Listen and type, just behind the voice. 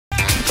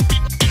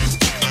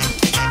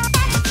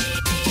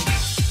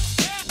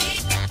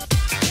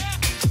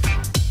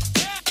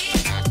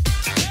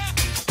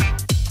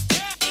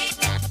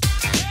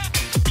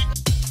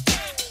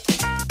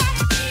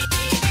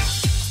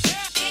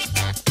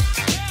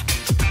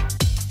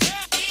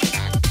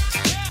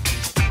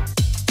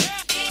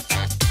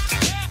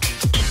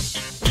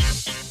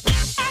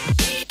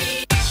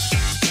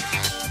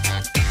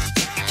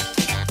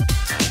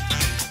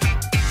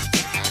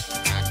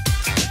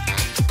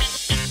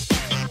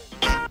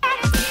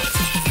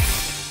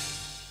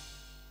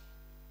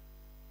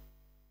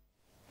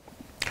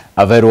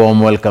A very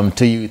warm welcome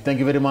to you. Thank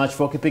you very much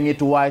for keeping it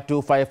to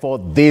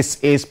Y254.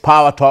 This is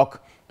Power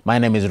Talk. My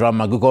name is Ram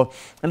Maguko,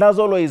 and as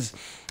always,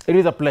 it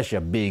is a pleasure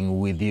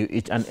being with you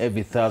each and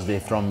every Thursday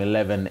from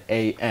 11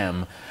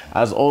 a.m.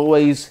 As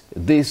always,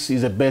 this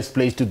is the best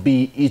place to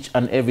be each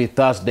and every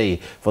Thursday.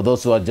 For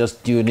those who are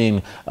just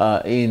tuning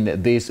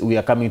in this, we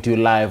are coming to you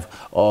live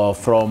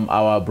from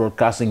our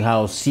broadcasting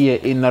house here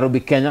in Nairobi,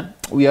 Kenya.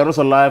 We are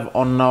also live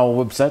on our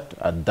website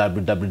at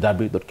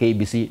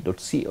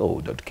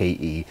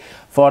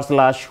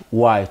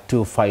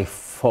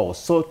www.kbc.co.ke/Y254.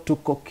 So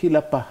tuko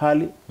kila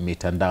pahali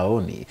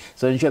mitandaoni.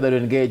 So ensure that you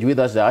engage with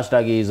us. The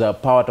hashtag is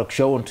Power Talk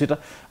Show on Twitter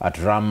at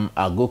Ram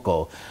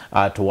Aguko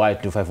at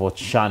Y254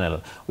 channel.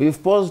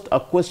 We've posed a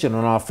question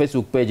on our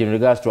Facebook page in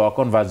regards to our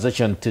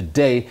conversation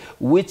today,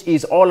 which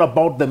is all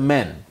about the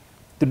men.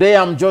 Today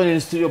I'm joined in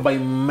the studio by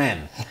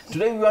men.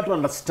 Today we want to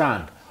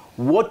understand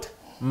what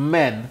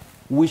men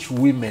wish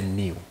women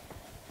knew.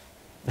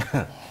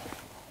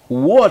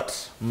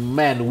 What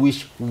men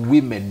wish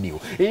women knew.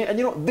 And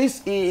you know,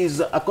 this is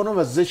a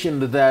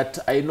conversation that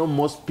I know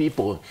most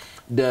people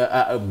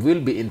will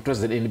be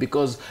interested in,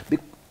 because the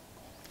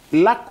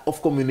lack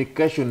of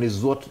communication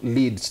is what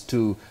leads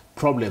to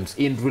problems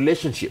in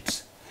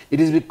relationships. It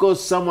is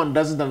because someone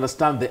doesn't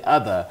understand the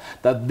other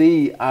that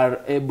they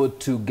are able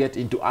to get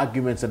into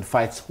arguments and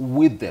fights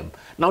with them.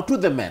 Now, to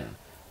the men,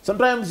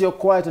 sometimes you're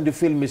quiet and you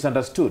feel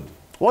misunderstood.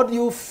 What do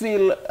you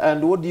feel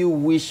and what do you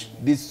wish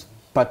this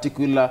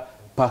particular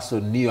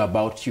person knew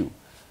about you?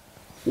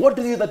 What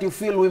is it that you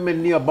feel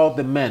women knew about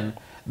the men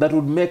that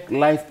would make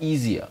life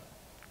easier?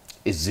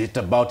 Is it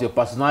about your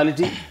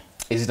personality?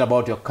 Is it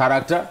about your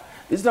character?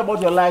 Is it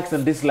about your likes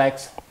and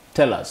dislikes?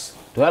 Tell us.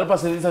 To help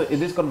us in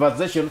this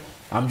conversation,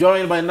 I'm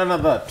joined by none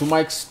other, to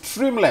my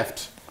extreme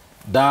left,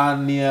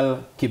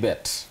 Daniel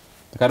Kibet.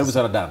 Karibu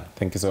sana, Dan.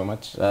 Thank you so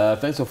much.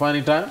 Thanks for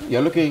finding time.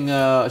 You're looking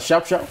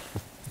sharp.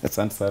 It's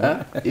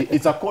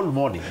a cold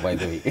morning, by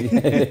the way.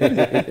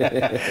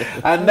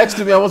 And next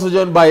to me, I'm also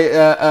joined by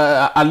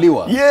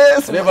Aliwa.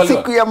 Yes,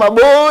 siku ya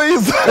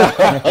maboys.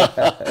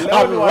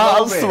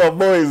 Loves my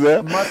boys,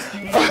 eh?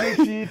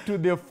 Masculinity to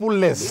the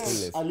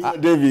fullest.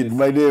 David,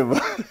 my name.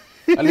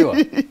 Aliwa,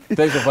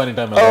 thanks for finding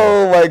time.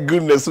 Oh my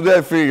goodness, today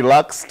I feel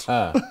relaxed.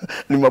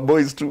 Ni my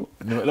boys too.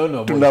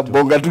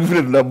 Tunabonga tu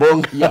vile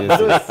tunabonga. Yeah,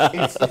 so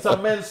it's a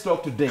men's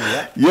talk today,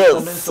 yeah?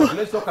 Yes. Talk.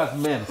 Let's talk as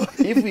men.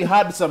 If we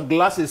had some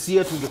glasses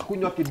here,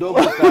 tungekunywa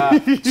kidogo ka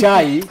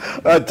chai.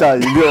 Chai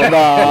ndio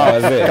na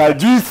ka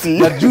juicy.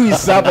 The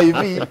juice hapa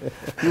hivi.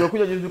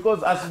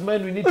 Because as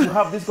men we need to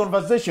have these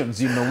conversations,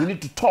 you know. We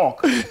need to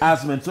talk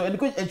as men. So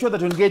ensure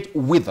that you engage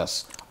with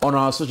us on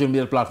our social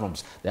media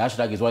platforms. The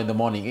hashtag is Why in the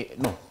Morning.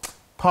 No.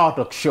 Power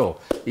Talk Show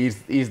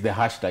is the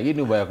hashtag. You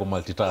know why I can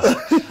multitask.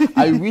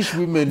 I wish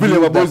women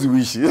knew that.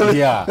 Wish.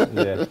 Yeah.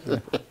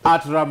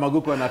 At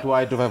Ramaguko and at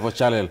Y254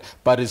 channel,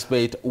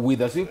 participate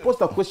with us. We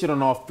post a question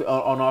on our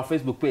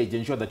Facebook page.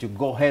 Ensure that you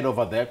go head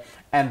over there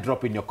and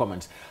drop in your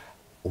comments.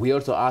 We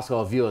also ask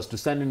our viewers to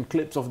send in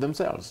clips of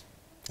themselves.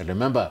 And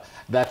remember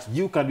that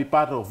you can be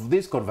part of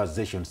this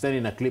conversation. Send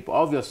in a clip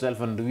of yourself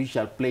and we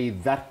shall play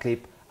that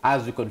clip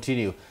as we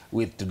continue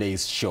with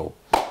today's show.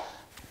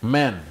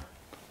 Men,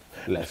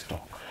 let's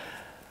talk.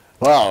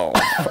 Wow.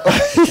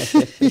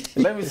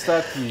 Let me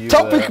start with you.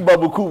 Topic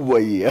babu kubwa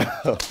here.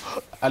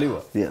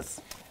 Aliwa.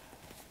 Yes.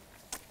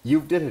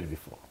 You've dated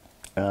before.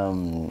 Oh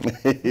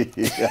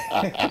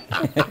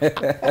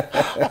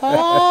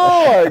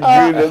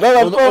my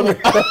goodness.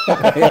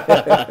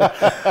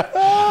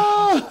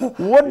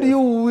 What do you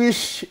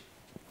wish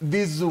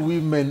these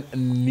women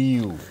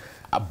knew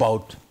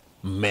about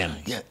men?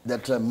 Yeah,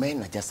 that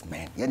men are just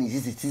men.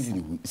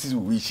 This is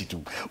wish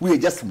too. We are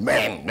just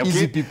men. Okay?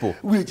 Easy people.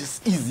 We are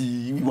just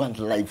easy. We want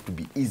life to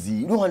be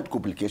easy. We don't want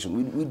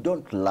complication. We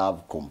don't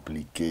love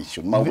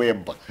complication.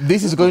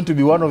 This is going to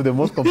be one of the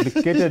most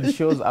complicated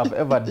shows I've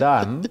ever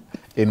done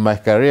in my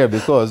career,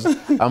 because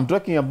I'm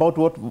talking about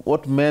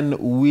what men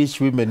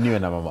wish women knew,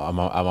 and I'm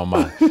a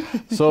man.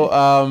 So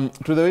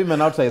to the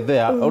women outside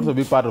there, also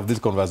be part of this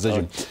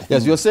conversation. Okay.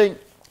 Yes, you're saying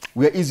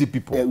we are easy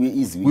people. Yeah, we're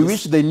easy. We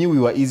wish they knew we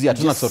were easy.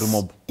 Atuna story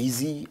mob.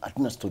 Easy,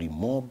 atuna story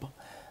mob,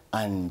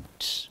 and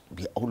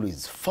we're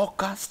always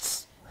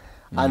focused,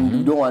 and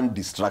we don't want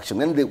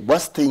distraction. And the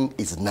worst thing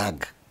is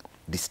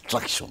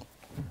distraction.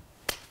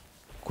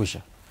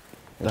 Kusha.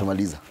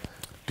 Tumaliza.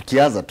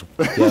 Tukiaza tu.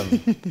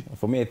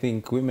 For me, I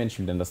think women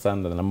should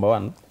understand that, number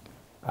one,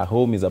 a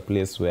home is a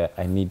place where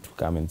I need to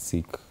come and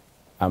seek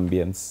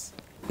ambience,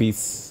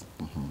 peace,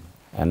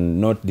 and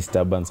not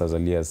disturbance, as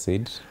Aliyah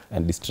said,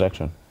 and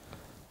distraction.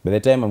 By the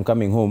time I'm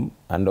coming home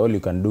and all you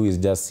can do is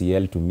just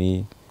yell to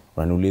me,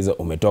 unaniuliza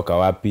umetoka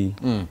wapi,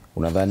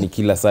 unadhani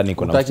kila saa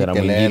niko na msichana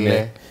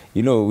mwingine.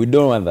 You know, we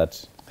don't want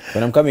that.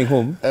 When I'm coming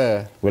home,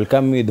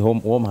 welcome me with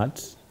warm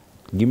heart,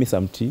 give me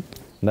some tea.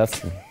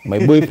 That's my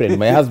boyfriend,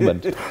 my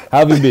husband. How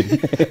have you been?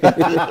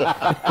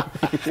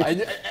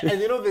 and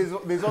you know,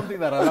 there's something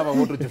that I love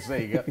about what you're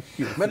saying.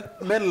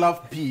 Men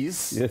love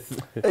peace. Yes.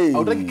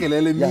 Hautaki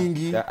kelele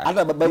mingi.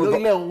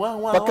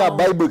 Hata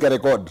Bible ka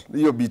record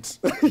hiyo beat.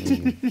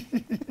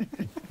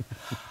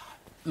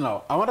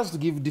 Now, I want us to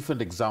give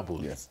different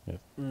examples. Yes.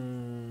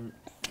 In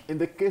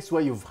the case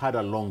where you've had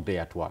a long day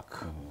at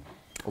work,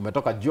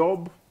 umetoka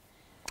job,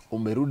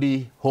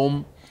 umerudi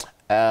home,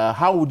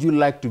 how would you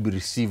like to be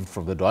received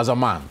from the door as a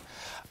man?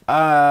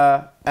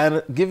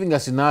 And giving a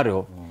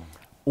scenario,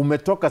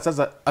 umetoka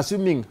sasa,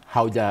 assuming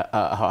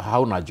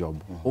hauna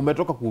job,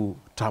 umetoka ku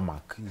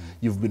tarmac,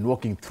 you've been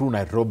walking through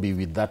Nairobi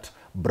with that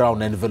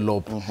brown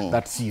envelope,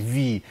 that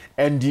CV,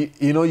 and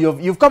you know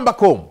you've come back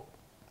home.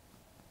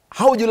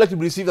 How would you like to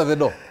be received at the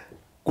door?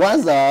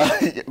 Kwanza,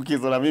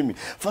 ukizona mimi,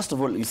 first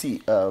of all, you see,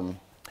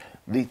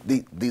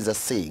 there's a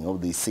saying, or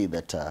they say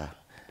that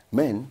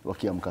men,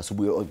 wakiamka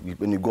asubuhi,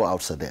 when you go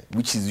outside there,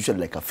 which is usually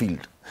like a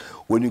field,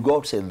 when you go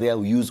outside there,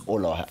 we use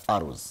all our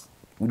arrows.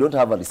 We don't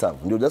have a reserve.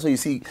 You know, that's why you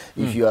see,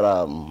 if you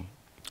are,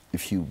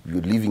 you're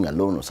living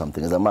alone or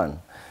something as a man,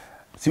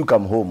 so you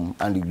come home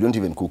and you don't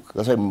even cook.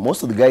 That's why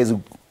most of the guys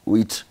who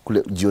eat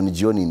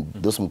jioni in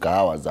those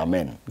mkahawas are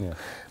men. Yeah.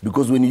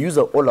 Because when you use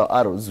all our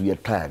arrows, we are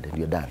tired and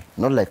we are done.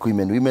 Not like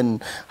women.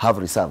 Women have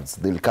reserves.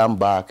 They'll come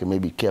back and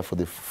maybe care for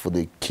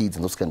the kids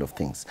and those kind of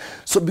things.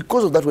 So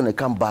because of that, when I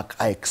come back,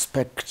 I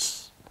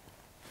expect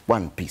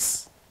one,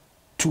 peace.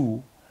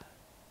 Two,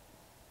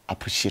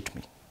 appreciate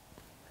me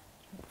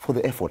for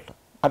the effort.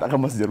 Hata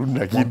kama sijarudi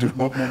na kitu.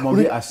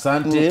 Mwambie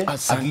asante,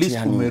 at least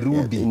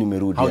umerudi.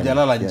 Nimerudi.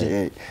 Haujalala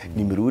nje.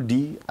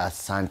 Nimerudi,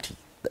 asante.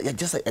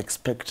 Just I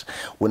expect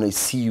when I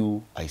see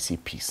you, I see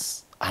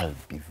peace. I'll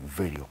be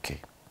very okay.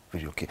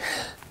 Very okay.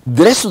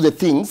 The rest of the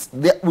things,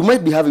 we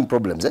might be having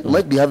problems. We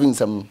might be having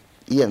some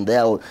here and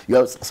there. Or you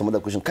have some other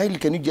question. Kylie,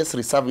 can you just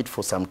reserve it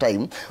for some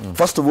time?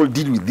 First of all,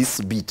 deal with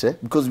this beat.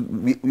 Because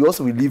we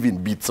also live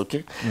in beats,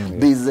 okay?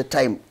 There is a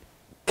time.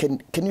 Can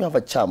you have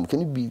a charm?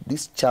 Can you be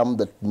this charm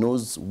that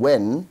knows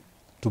when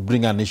to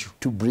bring an issue?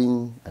 To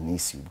bring an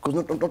issue. Because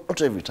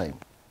not every time.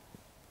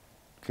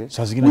 Okay?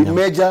 So We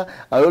measure,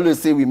 I always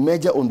say we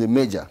measure on the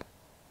major.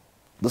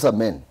 Those are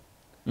men.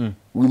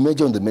 We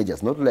measure on the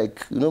majors. Not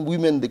like, you know,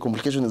 women, the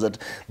complication is that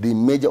they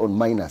measure on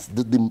minors.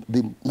 The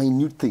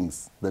minute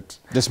things. That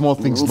the small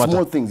things matter.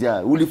 Small things,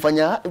 yeah.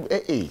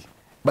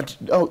 But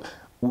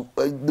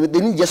they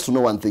need just to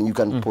know one thing. You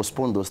can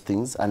postpone those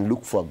things and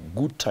look for a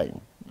good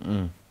time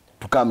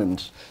to come and...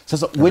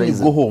 So when you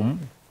go home,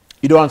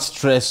 you don't want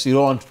stress, you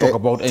don't want to talk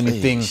about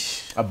anything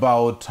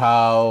about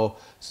how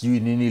sijui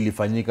nini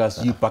ilifanyika,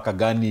 sijui paka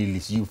gani ili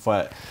sijui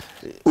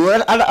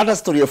other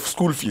story of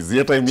school fees,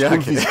 ya time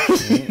yake.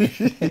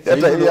 Ya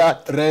time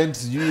yake. Rent,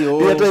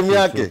 sijui ya time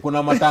yake.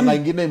 Kuna matanga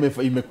ingine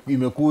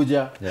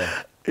imekuja.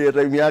 Ya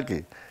time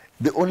yake.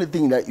 The only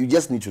thing that you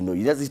just need to know,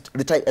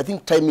 I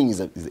think timing is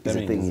a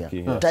thing here.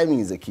 Key, yeah. Timing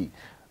is a key.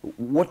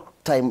 What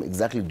time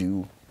exactly do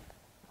you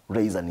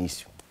raise an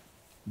issue?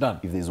 Done.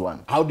 If there's one.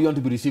 How do you want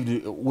to be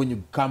received when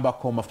you come back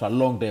home after a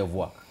long day of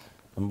work?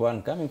 Number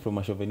one, coming from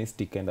a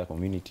chauvinistic kind of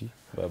community,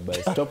 whereby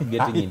I stopped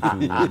getting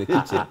into the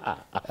kitchen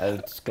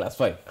at class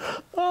 5.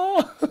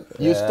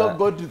 You stopped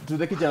going to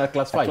the kitchen at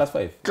class 5? Class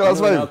 5.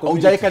 Class 5. Like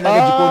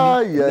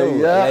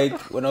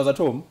when I was at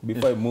home,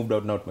 before I moved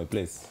out now to my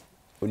place,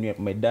 when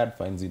my dad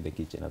finds you in the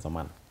kitchen as a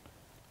man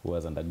who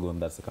has undergone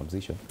that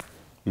circumcision,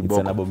 it's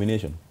an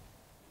abomination.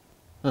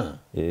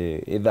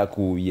 Either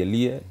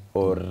kuyelie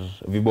or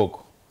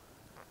viboko.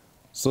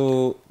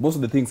 So most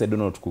of the things I don't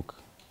know how to cook.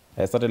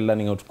 I started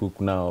learning how to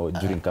cook now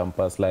during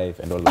campus life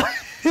and all that.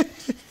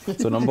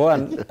 So number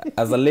one,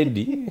 as a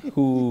lady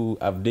who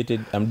I'm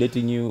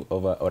dating you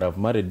or I've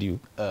married you,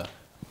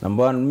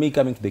 number one, me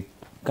coming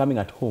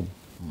at home,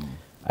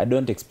 I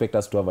don't expect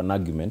us to have an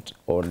argument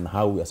on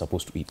how we are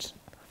supposed to eat.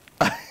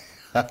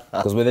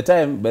 Because by the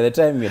time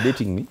you're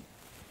dating me,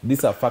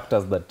 these are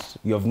factors that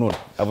you have known.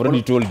 I've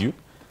already told you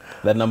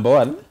that number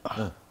one,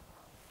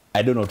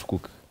 I don't know how to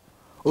cook.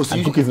 Oh, so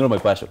cooking is not my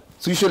passion.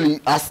 So usually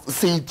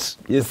say it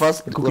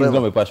first. Cooking is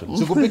not my passion.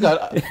 So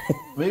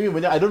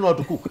maybe I don't know how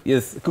to cook.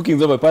 Yes, cooking is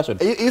not my passion.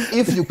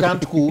 If you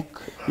can't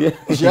cook,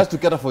 she has to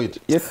cater for it.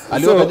 Yes. So, I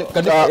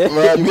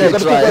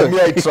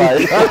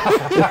try.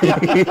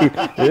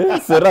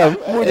 So Ram,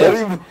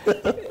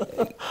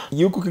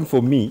 you cooking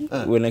for me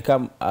when I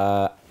come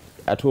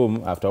at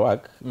home after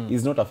work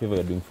is not a favor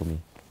you're doing for me.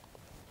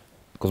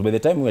 Because by the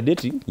time we were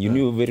dating, you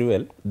knew very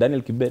well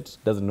Daniel Kibet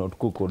doesn't know how to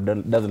cook or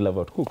doesn't love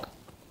how to cook.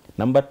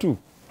 Number two,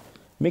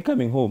 me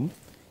coming home,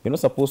 you're not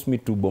supposed me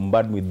to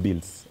bombard me with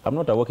bills. I'm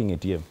not a working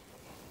ATM.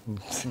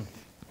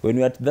 When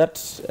we're at that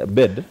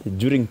bed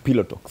during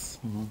pillow talks,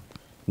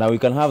 now we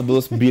can have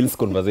those bills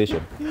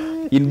conversation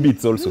in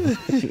bits also.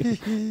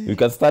 We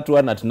can start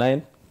one at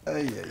 9,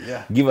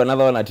 give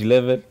another one at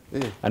 11,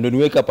 and when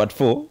we wake up at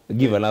 4,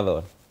 give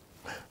another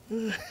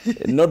one.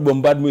 Not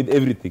bombard me with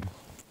everything.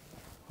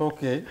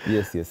 Okay.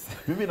 Yes.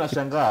 Mimi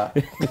nashangaa.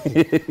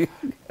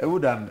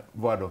 Ewudan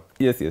Vado.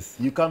 Yes.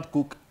 You can't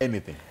cook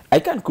anything.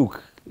 I can't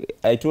cook.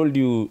 I told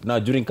you now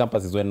during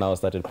campus is when now I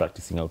started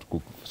practicing how to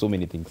cook so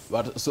many things.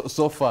 But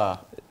so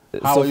far,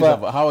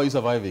 how are you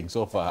surviving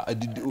so far?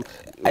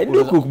 I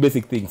do cook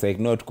basic things. I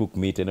not cook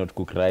meat, I not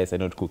cook rice, I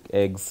not cook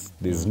eggs.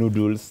 There's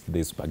noodles,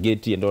 there's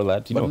spaghetti and all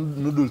that. You But know.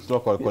 noodles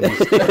talk or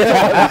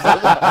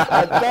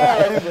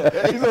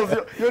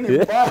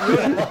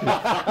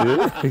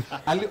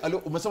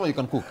umesema you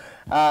can cook.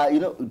 You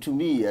know, to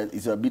me,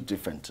 it's a bit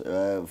different.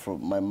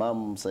 From my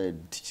mom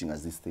started teaching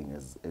us this thing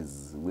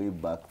as way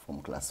back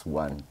from class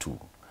 1, 2.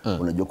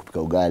 Unajua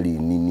kupika ugali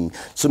nini.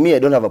 So me, I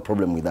don't have a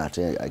problem with that.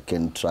 I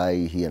can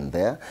try here and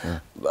there.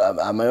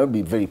 I might not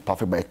be very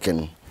perfect, but I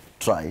can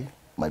try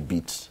my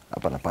bit. I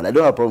don't have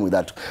a problem with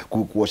that.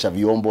 Kuosha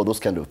vyombo, those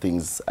kind of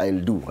things.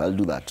 I'll do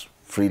that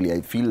freely.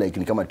 I feel like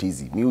ni kama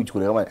tizi. Mimi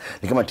uchukue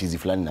ni kama tizi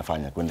fulani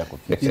nafanya kwenda kwa.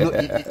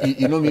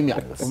 You know me,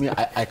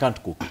 I can't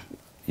cook.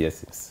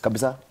 Yes.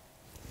 Kabisa.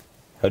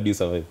 How do you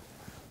survive?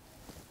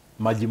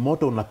 Maji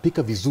moto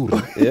unapika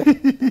vizuri. Yeah.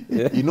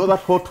 You know that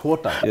hot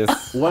water?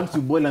 Yes. Once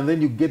you boil and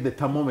then you get the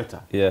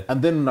thermometer. Yeah.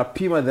 And then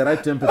unapima the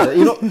right temperature.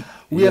 You know,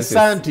 we are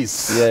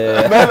scientists.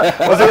 Yeah.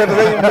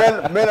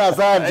 Men are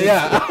scientists.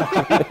 Yeah.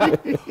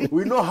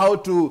 We know how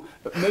to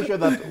make sure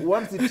that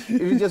once it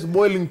is just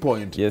boiling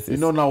point, Yes, you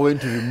know now when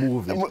to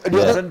remove it.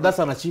 Yeah. That's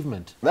an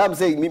achievement. Now I'm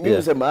saying,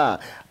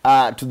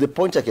 to the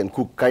point I can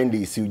cook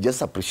kindly, so you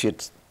just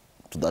appreciate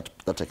to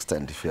that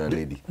extent if you're a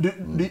lady.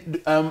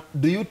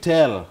 Do you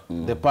tell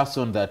the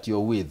person that you're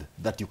with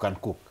that you can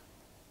cook?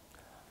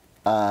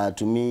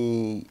 To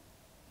me,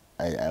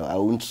 I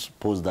won't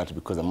pose that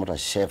because I'm not a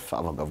chef.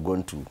 I've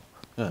gone to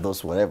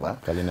those whatever.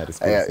 Culinary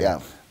skills. Yeah.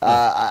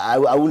 I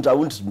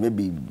won't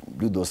maybe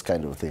do those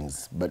kind of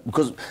things, but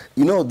because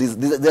you know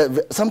there's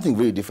something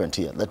very different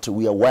here that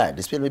we are wired,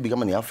 especially maybe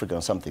becoming African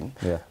or something.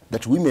 Yeah.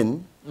 That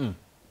women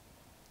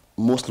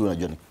mostly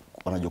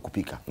wanajua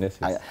kupika. Yes.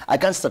 I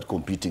can't start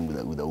competing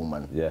with a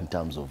woman in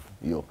terms of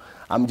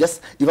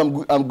if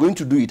I'm going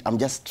to do it, I'm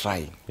just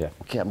trying. Yeah.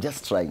 Okay, I'm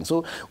just trying.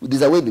 So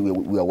there's a way that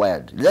we are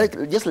wired.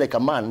 Just like a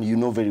man, you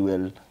know very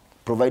well,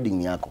 providing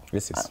ni yako.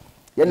 Yes.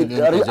 A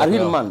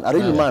real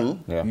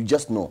man, Yeah. you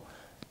just know.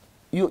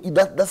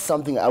 That's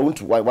something I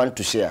want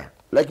to share.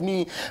 Like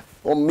me,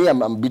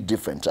 I'm a bit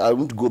different. I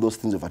won't go those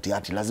things of ati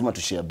lazima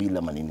to share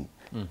bila manini.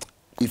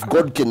 If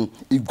God can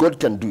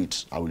do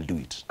it, I will do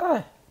it.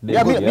 I'll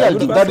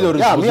do That's your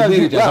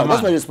responsibility.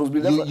 that's my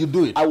responsibility. You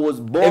do it. I was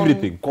born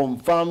Everything.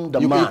 confirmed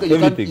a You man. can't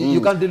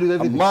deal with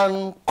everything. A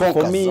man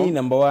conquers. For me,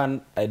 number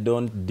one, I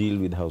don't deal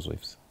with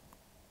housewives.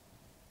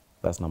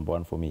 That's number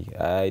one for me.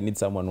 I need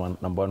someone,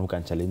 number one, who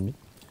can challenge me.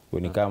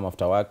 When you come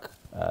after work,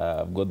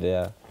 I've got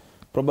there.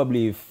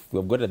 Probably if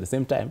we've got at the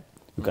same time,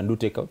 you can do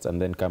takeouts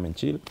and then come and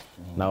chill.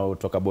 Now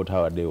talk about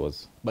how our day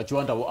was. But you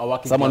want a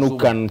working Someone class who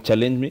woman. can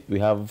challenge me. We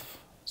have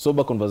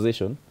sober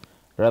conversation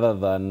rather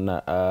than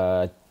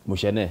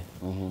mushene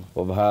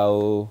of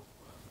how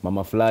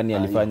mama fulani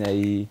alifanya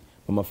hii,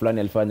 mama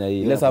fulani alifanya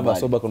hii. Let's have a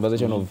sober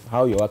conversation of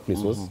how your workplace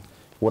was.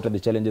 What are the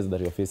challenges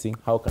that you're facing?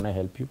 How can I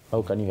help you?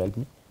 How can you help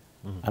me?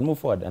 And move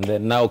forward. And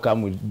then now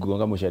come with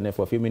gonga mushene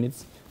for a few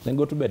minutes, then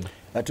go to bed.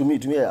 To me,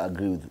 I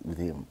agree with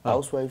him.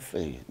 Housewife,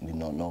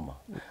 no normal.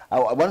 I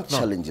want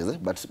challenges,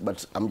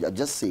 but I'm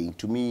just saying.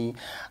 To me,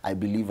 I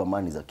believe a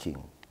man is a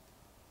king.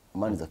 A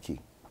man is a king.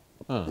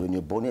 When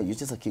you're born here, you're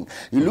just a king.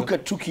 You look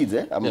at two kids,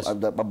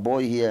 a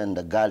boy here and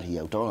a girl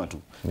here.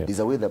 There's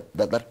a way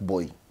that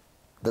boy,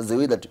 that's the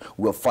way that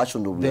we are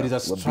fashioned. There is a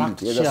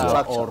structure,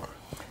 or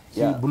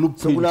blueprint.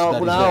 So kuna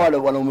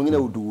wale mwingine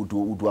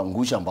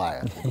utuangusha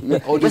mbaya.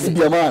 Just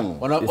be a man.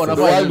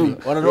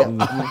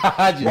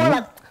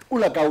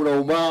 Unaka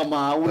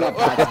umama,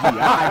 unapati you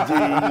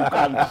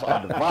can't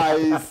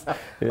advise.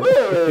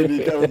 Wewe ni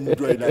kama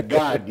mtu aina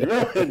gani?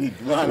 Wewe ni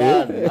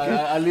mwanani?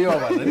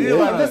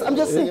 I'm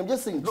just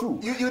saying true.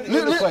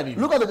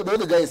 Look at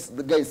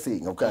the guy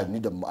saying, okay,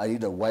 I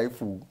need a wife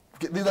who.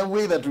 There's a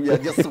way that we are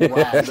just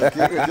wild,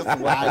 okay? We're just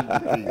wild,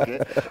 okay?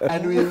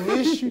 And we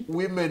wish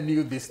women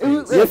knew these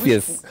things.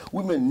 Yes.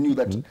 Women knew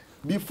that.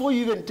 Before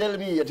you even tell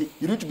me that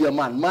you need to be a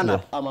man,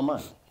 I'm a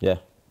man. Yeah.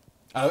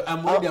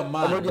 I'm already a man.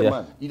 I'm already a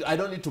man. I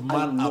don't need to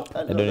man up.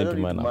 I don't need to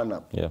man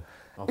up. Yeah.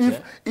 Okay.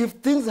 If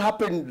things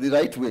happen the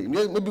right way,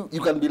 maybe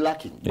you can be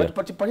lacking. But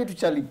party to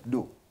Charlie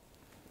do.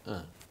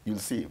 You'll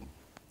see him.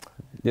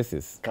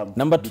 Yes.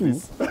 Number two,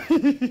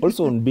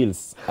 also on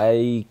bills,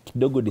 I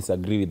kidogo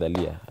disagree with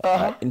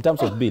Aliyah. In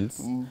terms of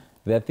bills,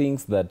 there are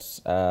things that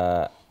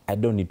I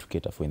don't need to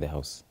cater for in the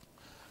house.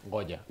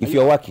 Ngoja. If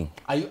you're working.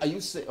 Are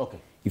you say okay?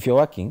 If you're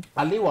working.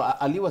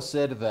 Aliwa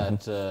said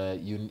that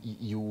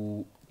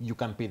you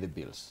can pay the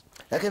bills.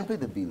 I can pay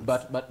the bills.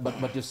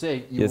 But you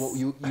say Yes.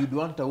 you'd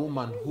want a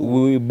woman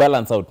who We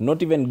balance out,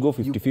 not even go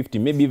 50-50,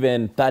 maybe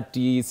even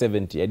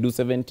 30-70. I do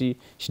 70,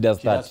 she does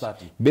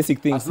 30. Basic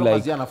things as long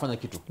as anafanya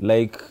kitu.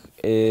 Like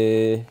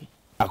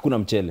hakuna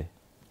mchele,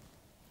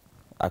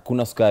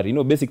 hakuna sukari, you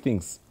know, basic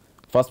things.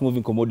 Fast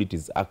moving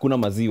commodities, hakuna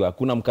maziwa,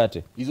 hakuna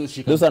mkate.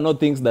 Those are not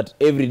things that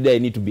every day I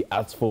need to be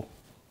asked for.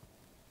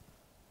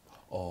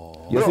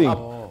 You're saying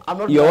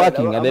you're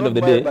working at the end of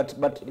the day.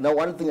 But now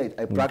one thing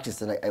I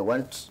practice and I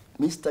want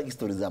Mr.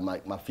 Stories are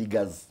my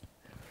figures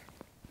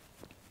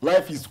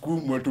life is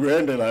kumwe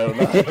tuende nayo.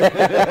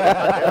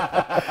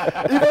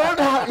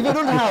 If you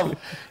don't have,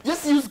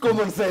 just use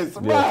common sense.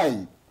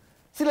 Why?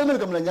 See, let me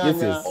come Yes,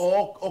 yes.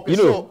 Oh, okay, You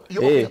so know,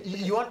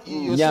 you're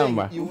saying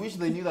Nyama. you wish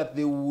they knew that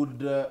they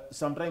would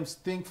sometimes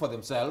think for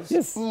themselves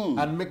Yes.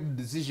 and make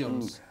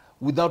decisions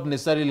without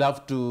necessarily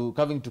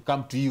having to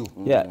come to you.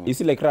 Yeah, you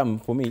see, like Ram,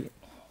 for me,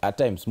 at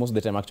times, most of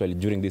the time, actually,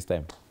 during this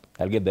time,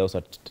 I'll get the house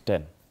at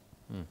 10.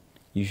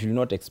 You should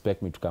not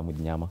expect me to come with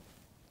nyama.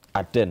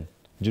 At 10,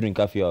 during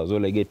curfew hours,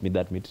 all I get me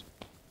that meat.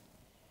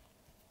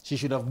 She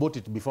should have bought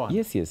it before.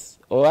 Yes, yes.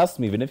 Or ask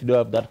me, even if you don't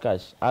have that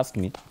cash, ask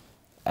me.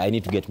 I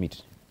need to get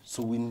meat.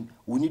 So we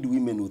need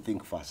women who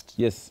think fast.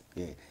 Yes.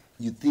 Yeah.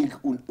 You think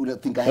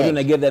think But ahead. when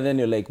I get there, then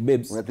you're like,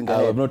 babes, When I think I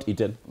have ahead. not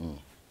eaten.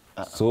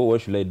 So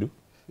what should I do?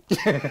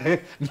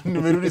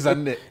 Nimerudi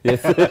Sunday.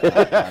 Yes.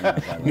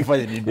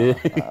 Nifanye nini?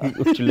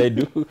 What should I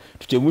do?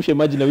 Tuchemushe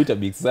maji na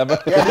Weetabix.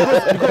 Saba.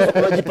 Yeah, because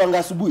unajipanga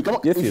asubuhi. Kama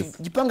Yes, if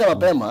yes. jipanga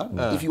mapema,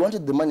 if you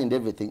wanted the money and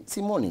everything,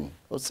 see morning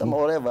or some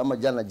whatever, ama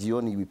jana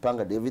jioni we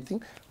panga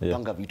everything, Yeah.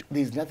 panga vitu.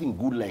 There's nothing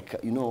good like,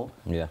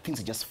 Yeah. things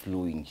are just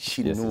flowing.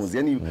 She Yes, knows.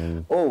 yes.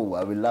 Yani, oh,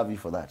 I will love you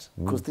for that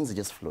because things are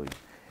just flowing.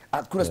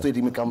 Kuna story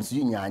imekam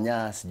sijui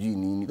nyanya, sijui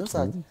nini. Those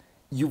are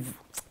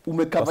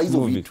umekava Fast hizo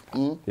movie. vitu.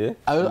 Yeah.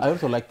 I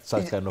also like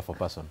such kind of a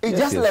person. It's Yes,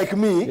 just yes. like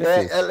me,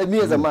 Yes, me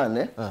as a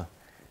man,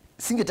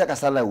 singetaka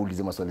sala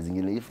uulize maswali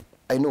zingine. If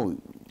I know,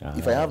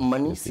 if I have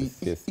money, yes, yes,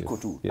 yes, iko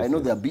yes. tu. Yes, I know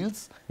yes. there are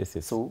bills, Yes,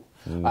 yes. so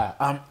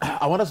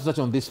I want us to touch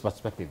on this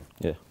perspective.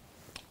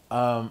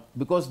 Yeah.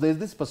 Because there's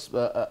this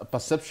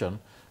perception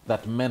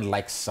that men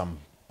like some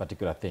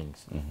particular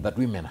things that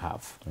women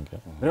have. Okay.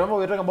 Remember,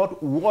 we're talking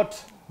about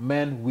what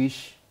men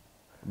wish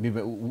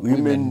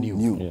women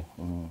knew. Yeah.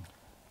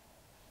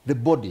 The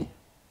body.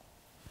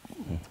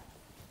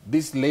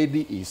 This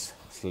lady is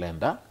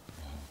slender.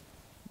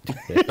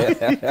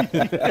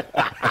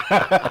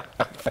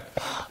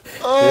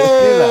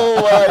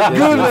 oh my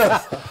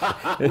goodness.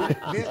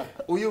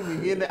 Huyu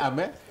mwingine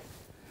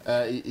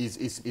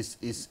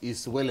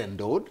is well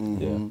endowed.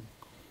 Yeah.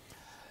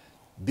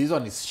 This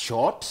one is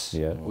short.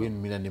 Yeah. Huyu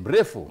mwingine ni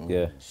mrefu.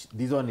 Yeah.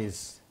 This one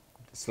is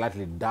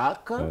slightly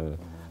darker.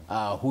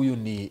 Huyu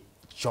ni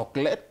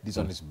chocolate. This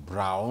one is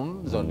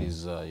brown. This one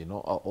is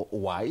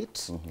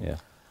white. Yeah.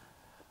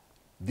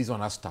 This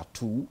one has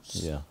tattoos.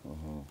 Yeah.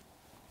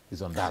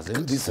 This one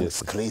doesn't. This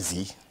is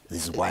crazy.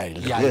 This is wild.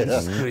 Yeah,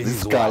 this is crazy.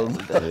 This is wild.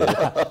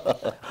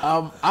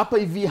 calm. Apa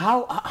hivi,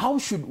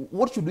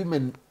 what should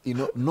women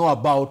know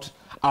about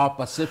our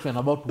perception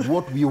about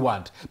what we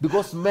want?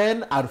 Because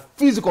men are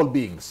physical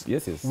beings.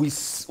 Yes,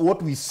 yes.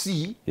 What we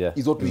see Yeah.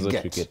 is what we Is what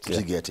get. we get, yeah.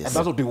 We get, yes. And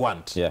that's what we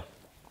want. Yeah.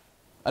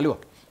 Aliwa.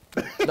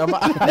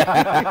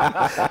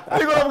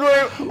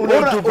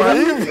 Unatupa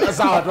hivi.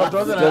 Sawa,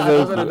 tuanze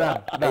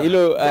na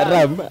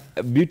Ram,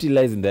 beauty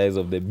lies in the eyes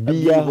of the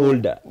beer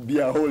holder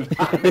Beer hold.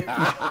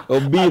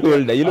 or bee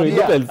holder. It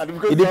depends. And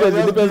because It depends.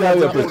 they It depends have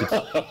how you beer approach it.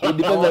 It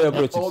depends how you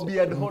approach or it.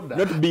 beard holder.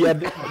 Not beer,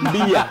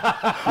 beer.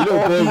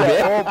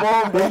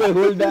 Pombe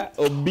holder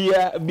or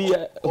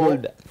beer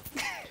holder.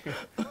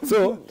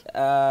 So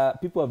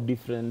people have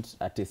different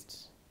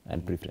tastes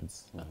and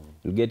preference.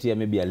 You'll get here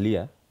maybe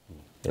Aliwa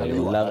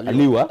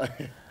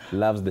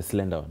loves the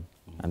slender one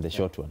and the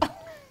short one.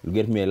 You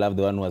get me, I love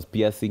the one who has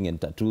piercing and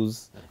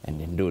tattoos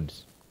and endowed.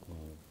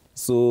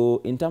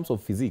 So in terms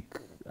of physique,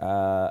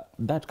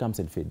 that comes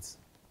and fades.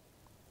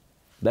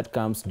 That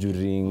comes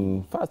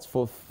during first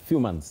for few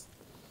months.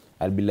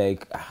 I'll be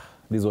like,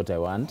 this is what I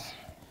want.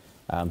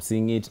 I'm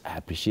seeing it, I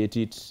appreciate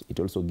it. It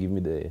also gives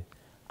me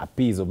a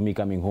piece of me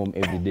coming home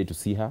every day to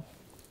see her.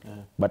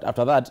 But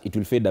after that, it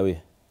will fade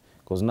away.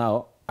 Because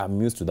now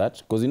I'm used to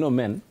that. Because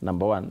men,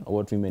 number one,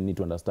 what women need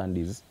to understand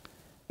is,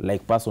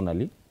 like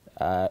personally,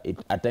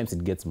 at times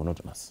it gets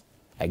monotonous.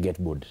 I get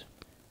bored.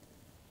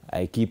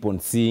 I keep on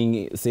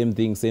seeing same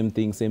thing.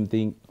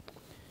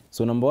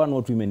 So number one,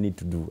 what women need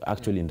to do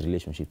actually in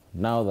relationship,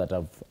 now that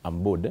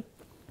I'm bored,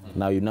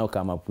 now you now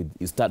come up with,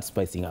 you start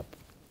spicing up.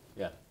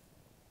 Yeah.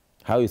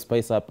 How you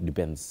spice up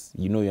depends.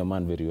 You know your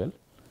man very well.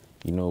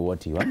 You know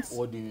what he wants.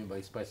 What do you mean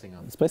by spicing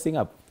up? Spicing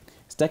up.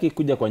 Sitaki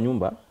kuja kwa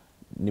nyumba,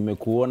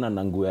 nimekuona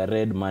na nguo ya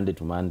red Monday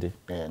to Monday.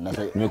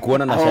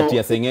 Nimekuona na shati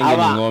ya sengenge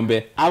ni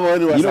ng'ombe.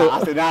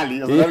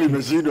 Arsenal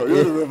imeshindwa.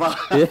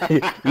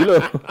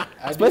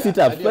 Spice it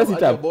up, spice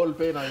it up. Ball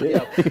pen and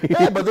yeah.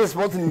 Yeah, but those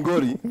sports in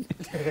Ngori.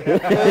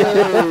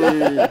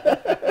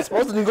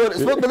 Sports in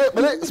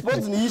Ngori.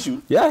 Sports in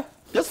issue. Yeah.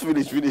 Just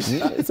finish.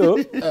 So,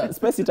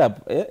 spice it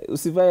up.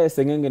 Usivae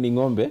sengenge ni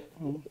ng'ombe.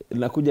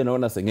 Nakuja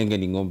naona sengenge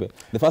ni ng'ombe.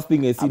 The first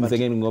thing I see ni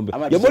sengenge ni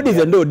ng'ombe. Your body is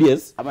endowed,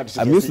 yes.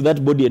 I'm used to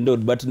that body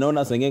endowed, but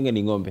naona sengenge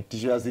ni ng'ombe.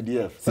 Tissue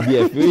CDF.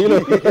 CDF,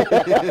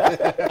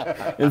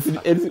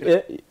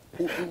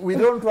 We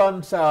don't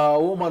want a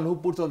woman who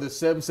puts on the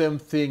same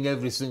thing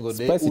every single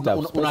day. Spice it up.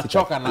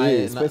 Unachoka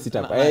naye. Spice it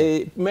up.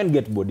 Men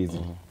get bodies.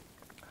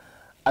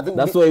 I think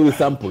That's why we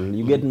sample.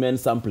 You get men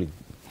sampling.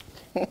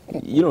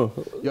 You know,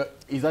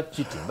 Is that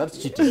cheating?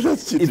 That's cheating.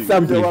 That's cheating. it's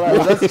sampling.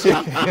 That's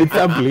cheating. It's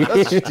sampling.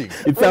 That's cheating.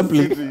 It's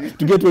sampling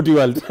to get what you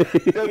want.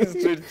 That is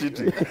straight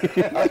cheating.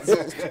 So,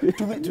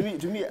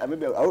 to me,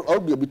 maybe I'll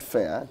be a bit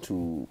fair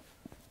to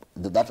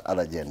that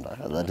other gender,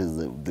 that is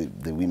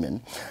the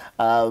women.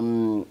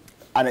 And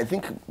I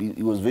think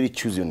he was very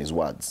choosy on his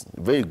words,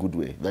 very good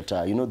way, that,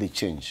 you know, they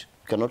change.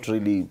 You cannot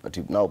really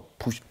now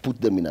put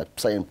them in a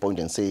certain point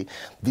and say,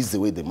 this is the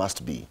way they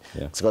must be.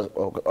 Yeah. Because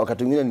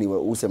wakati mwingine ni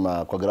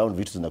usema kwa ground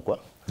vitu zinakuwa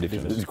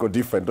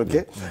different,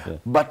 okay? Yeah.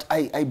 But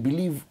I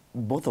believe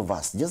both of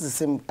us, just the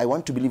same, I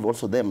want to believe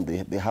also them,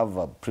 they have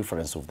a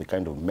preference of the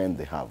kind of men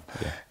they have.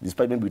 Yeah.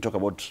 Despite maybe we talk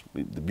about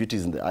the beauty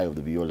is in the eye of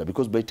the beholder,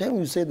 because by the time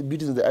you say the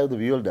beauty is in the eye of the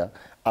beholder,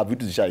 our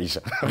beauty is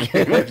shaisha.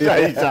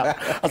 Shaisha.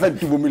 Asa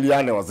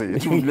tuvumiliane wase,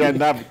 tuvumiliane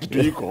na kitu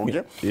iko,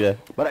 okay? Yeah.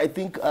 But I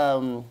think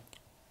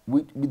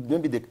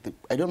maybe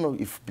I don't know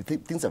if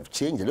things have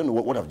changed. I don't know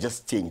what have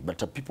just changed,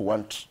 but people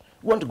want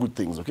good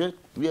things, okay?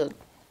 We are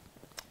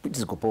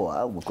so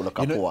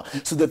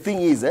the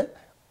thing is,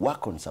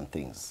 work on some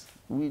things.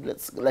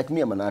 Like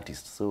me, I'm an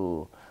artist,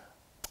 so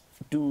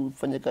to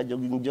fanyeka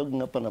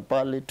jogging hapa na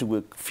pale, to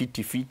work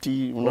fiti,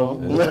 you know.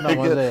 But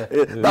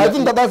I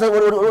think that's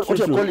what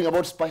you're calling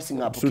about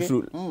spicing up, okay?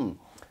 True.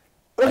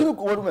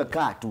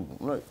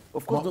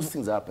 Of course, those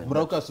things happen.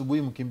 Mrauka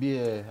asubuhi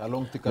mkimbie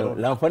along Thika Road.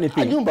 Now, funny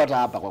thing,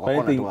 hapa.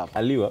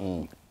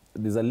 Aliwa,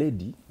 there's a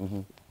lady,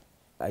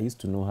 I used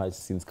to know her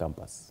since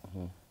campus.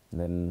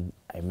 Then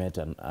I met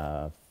her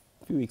a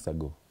few weeks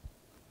ago.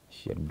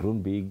 She had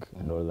grown big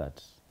and all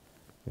that.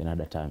 Then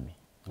had a tummy.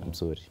 I'm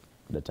sorry,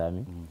 the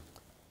tummy.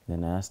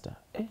 Then I asked her,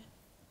 hey,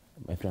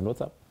 my friend,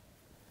 what's up?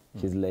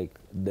 She's like,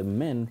 the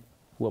men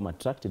who I'm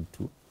attracted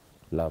to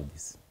love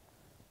this.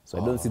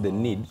 So I don't see the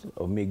need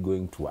of me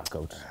going to work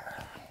out.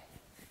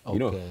 You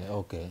know?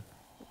 Okay.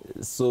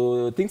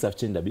 So things have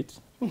changed a bit.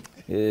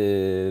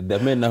 The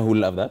men now who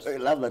love that. I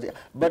love that, yeah.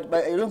 But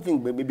I don't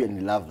think maybe I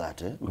love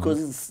that,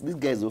 because these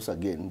guys also,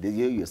 again, the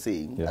way you're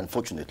saying,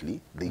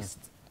 unfortunately, they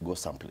go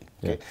sampling.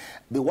 Okay? Yeah.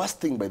 The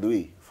worst thing, by the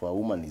way, for a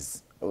woman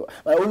is,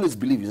 I always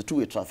believe it's a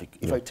two-way traffic.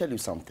 If I tell you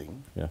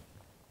something,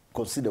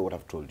 consider what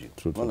I've told you.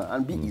 True.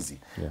 And be easy.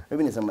 Yeah.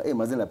 Maybe nisema, hey,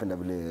 mazina napenda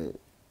vile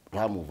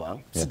ramuva,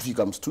 situ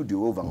come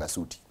studio ovanga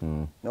suti.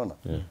 Naona?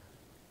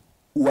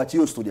 Uachi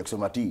hiyo studio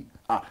kusema ati,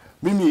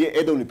 mimi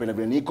either unipenda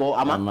vile niko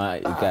ama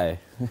ikae.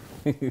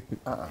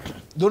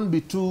 Don't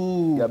be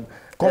too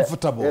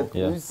comfortable.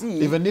 You see,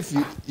 even if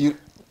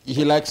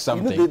he likes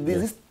something. You know,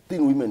 there's this thing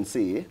women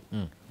say,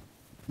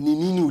 ni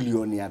nini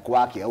ulionea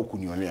kwake au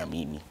kunionea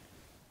mimi?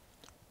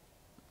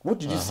 What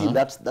did you see in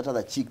that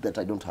other chick that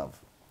I don't have?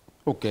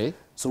 Okay.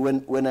 So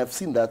when I've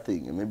seen that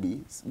thing,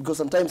 maybe, because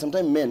sometimes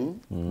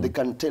men, they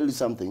can tell you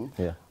something,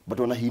 but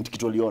wana hint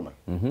kitu waliona.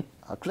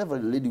 A clever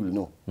lady will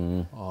know.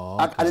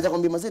 Anaweza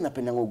kwambia mazee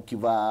napenda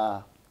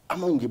ukivaa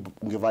ama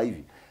ungevaa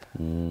hivi.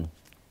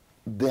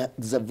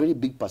 There's a very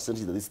big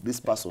percentage that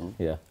this person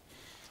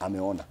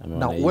ameona.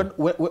 Now,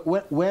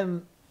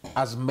 when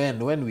as men,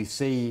 when we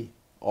say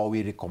or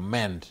we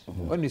recommend,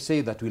 when we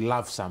say that we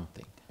love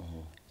something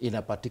in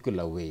a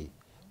particular way,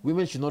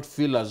 women should not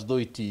feel as though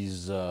it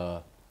is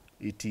that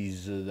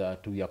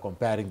we are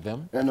comparing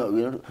them. No,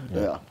 we're not.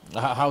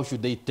 How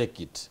should they take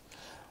it?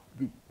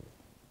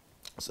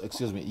 So,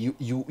 excuse me.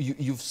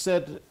 You've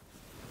said,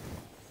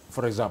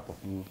 for example,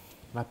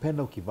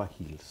 napenda ukivaa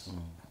heels.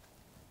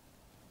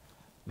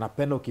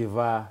 Napenda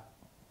ukivaa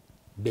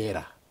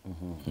dera.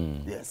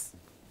 Yes.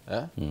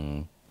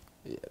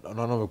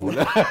 No,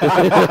 mekula. I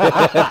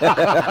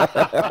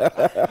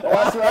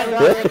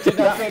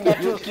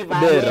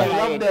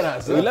love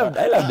deras.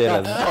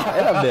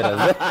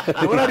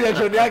 Una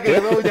reaction yake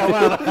leo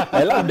jamaa.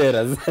 I love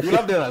deras. You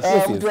love deras.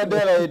 Yes.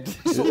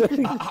 So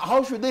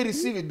how should they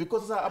receive it?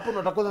 Because hapo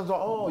natakoza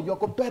oh, you're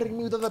comparing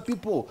me with other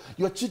people.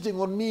 You're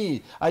cheating on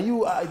me. Are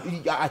you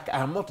I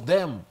am not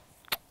them.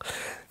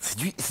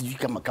 Sijui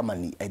kama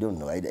ni, I don't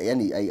know.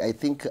 I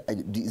think,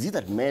 is it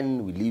that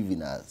men, we live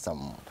in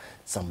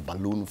some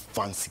balloon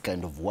fancy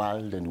kind of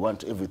world and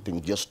want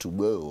everything just to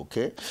go,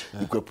 okay?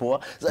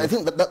 So I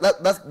think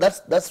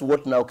that's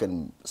what now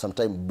can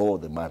sometimes bore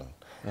the man.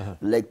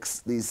 Like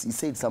he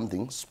said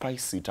something,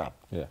 spice it up.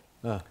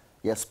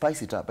 Yeah,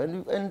 spice it up.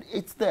 And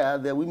it's there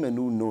are women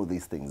who know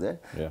these things.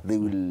 They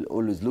will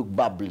always look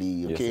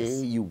bubbly, okay?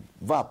 Yes. You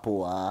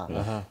vapor.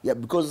 Yeah,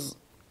 because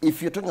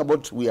if you're talking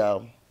about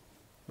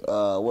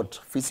what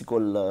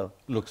physical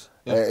looks,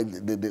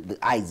 the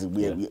eyes,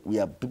 we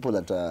are people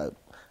that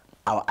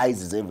our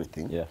eyes is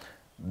everything.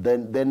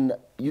 Then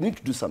you need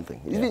to do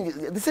something.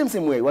 Even the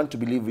same way I want to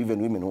believe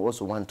even women who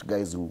also want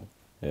guys who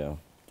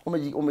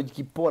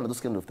umejikipoa and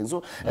those kind of things.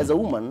 So as a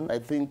woman, I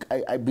think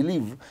I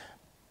believe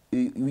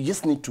you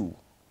just need to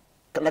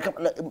like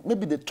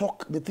maybe the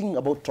thing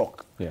about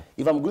talk.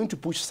 If I'm going to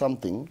push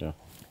something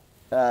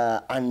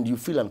and you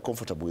feel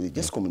uncomfortable with it,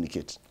 just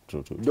communicate.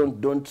 True.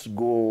 Don't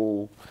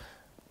go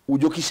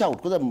ujokishout,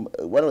 because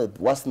one of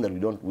the worst things that we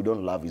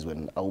don't love is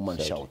when a woman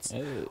shouts.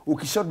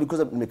 Ukishout because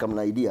I make an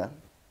idea,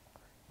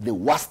 the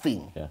worst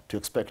thing to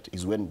expect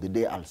is when the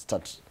day I'll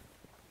start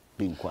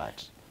being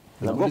quiet.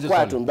 Now go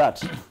quiet on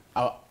that.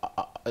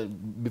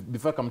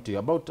 Before I come to you,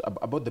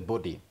 about the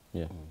body.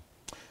 Yeah.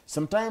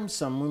 Sometimes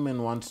some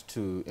women want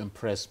to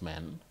impress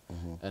men,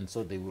 and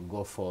so they will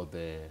go for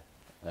the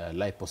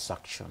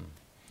liposuction,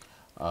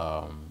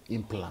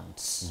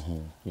 implants,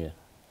 Yeah.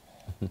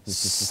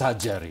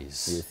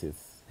 surgeries. Yes,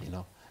 yes. You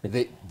know,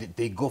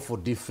 they go for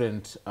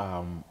different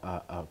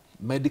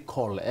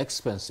medical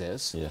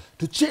expenses Yeah.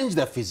 to change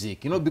their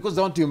physique. You know, because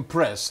they want to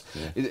impress,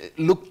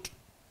 look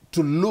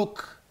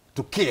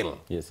to kill.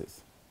 Yes,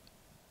 yes.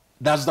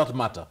 Does that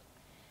matter?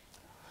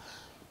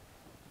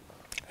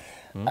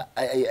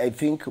 I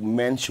think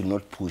men should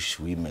not push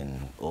women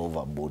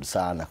overboard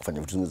sana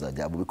kufanya vitu za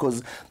ajabu,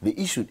 because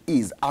the issue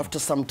is after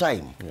some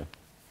time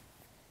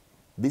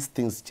these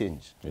things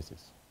change. Yes,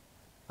 yes.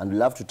 And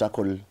we'll have to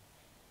tackle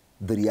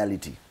the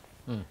reality.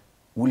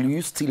 Will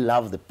you still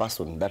love the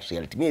person in that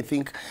reality? Me, I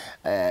think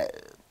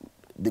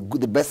the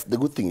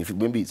good thing, if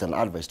maybe it's an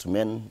advice to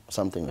men,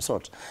 something of the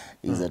sort,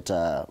 is that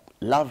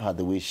love her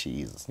the way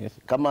she is. Yes.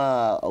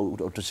 Kama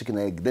utoshiki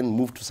na then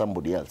move to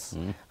somebody else.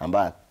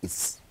 And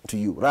it's to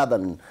you, rather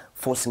than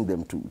forcing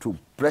them to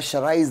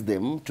pressurize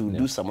them to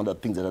do some other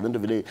things that at the end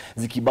of the day,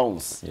 ziki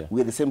bounce. Yeah.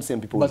 We are the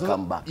same people But will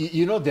come back.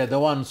 You know, they're the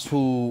ones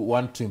who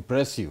want to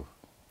impress you.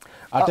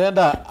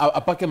 Ataenda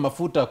apake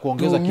mafuta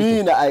kuongeza To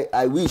kitu. me,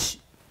 I wish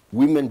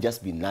women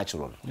just be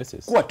natural. Yes,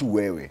 yes. Kuwa tu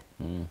wewe.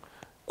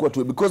 Kuwa tu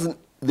wewe. Because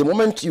the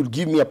moment you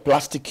give me a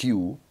plastic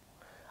you,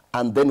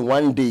 and then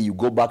one day you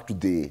go back to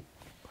the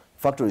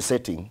factory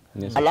setting,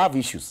 Yes. I'll have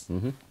issues.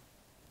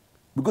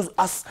 Because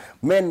us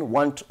men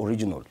want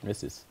original.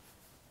 Yes, yes.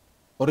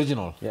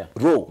 Original. Yeah.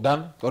 Raw.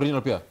 Done?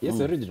 Original pia? Yes,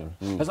 original.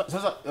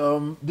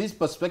 This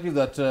perspective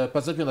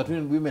perception that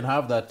women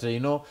have that, you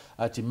know,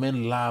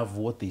 men love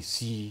what they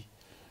see.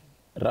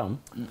 Ram.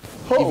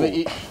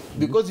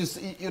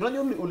 Because you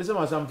know,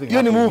 ulisema something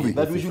Hiyo ni hapo, movie.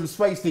 that we should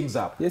spice things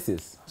up. Yes,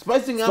 yes.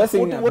 Spicing up,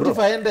 Spicing up, what bro. if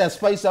I end there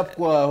spice up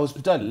kwa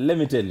hospital? Let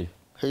me tell you.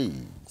 Hey.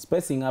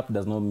 Spicing up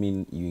does not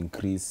mean you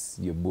increase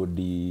your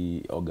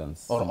body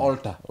organs. Or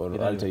alter. Or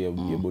alter your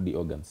body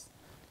organs.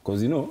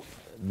 Because, you know,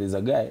 there's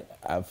a guy,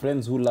 I have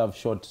friends who love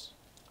short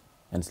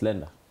and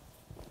slender.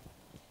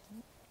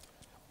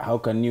 How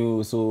can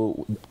you,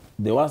 so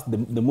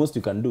the most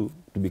you can do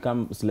to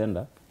become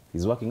slender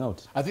is working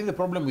out. I think the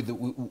problem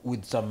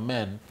with some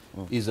men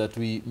is that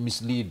we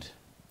mislead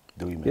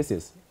The women. Yes,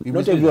 yes. We Not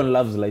mislead everyone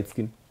loves light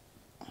skin.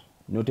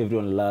 Not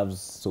everyone loves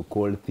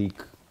so-called thick.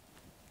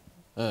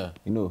 You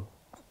know,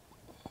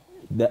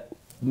 the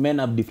men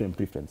have different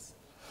preference.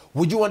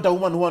 Would you want a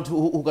woman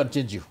who can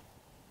change you?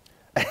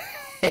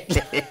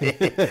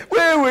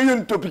 Wewe hiyo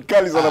ni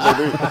topicali sana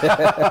bado.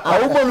 A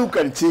woman who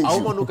can change A you.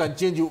 woman who can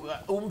change you.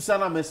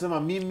 Msana amesema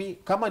mimi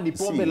kama ni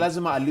pombe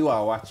lazima aliwa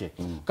awache.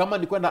 Kama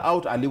ni kwenda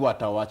out aliwa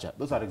atawacha.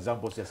 Those are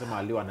examples yasema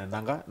aliwa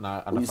anaendanga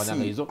na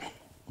anafanyanga hizo.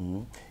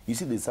 You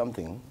see, there's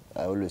something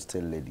I always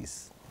tell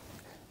ladies.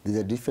 There's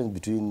a difference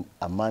between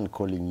a man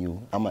calling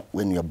you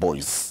when you're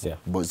boys. Yeah.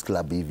 Boys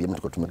club hivi, ama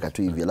tuko tumekaa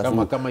tu hivi.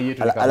 Kama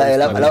yetu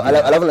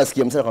Alafu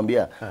nasikia msana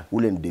kwambia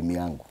ule ni demu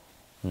yangu.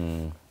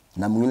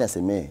 Na mwingine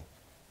aseme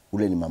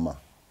ule ni mama.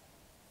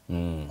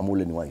 Ama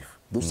ule ni wife.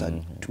 Those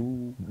are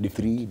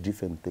three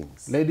different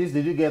things. Ladies,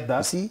 did you get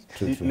that? See?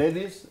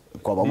 Ladies,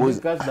 Kwa did maboys,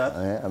 you catch that?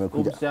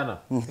 amekuja. Msichana.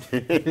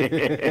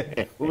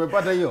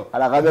 Umepata hiyo?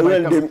 Anakwambia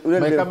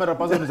My camera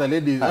person is a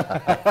lady.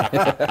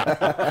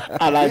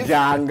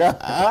 Anajanga.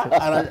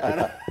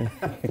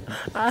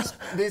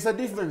 There's a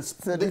difference.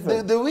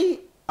 The way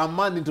a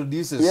man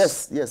introduces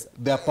Yes.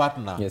 their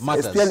partner Yes.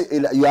 matters.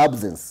 Especially your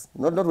absence.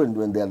 Not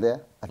when they are there.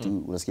 Ati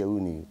unasikia huyu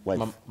ni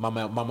wife.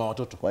 Mama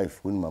watoto. Wife,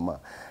 huyu ni mama.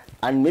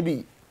 And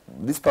maybe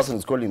this person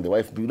is calling the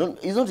wife,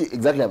 but it's not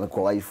exactly a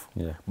wife.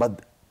 Yeah. But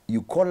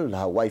you call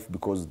her wife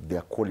because they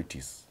are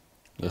qualities.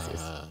 Yes,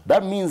 yes.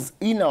 That means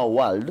in our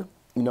world,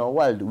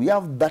 we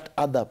have that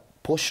other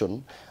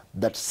portion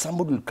that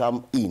somebody will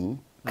come in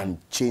and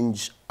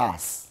change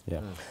us.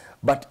 Yeah.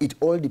 But it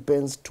all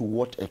depends to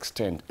what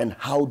extent and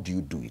how do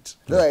you do it.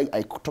 Yeah.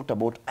 I talked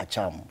about a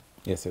charm.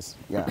 Yes, yes.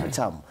 Yeah, a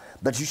charm.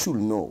 That you should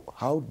know,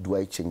 how do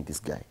I change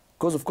this guy?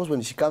 Because of course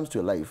when she comes to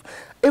your life,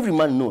 every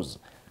man knows.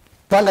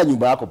 Panga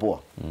nyumba yako poa.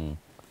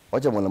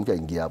 Wacha mwanamke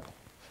aingie hapo.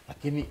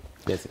 Lakini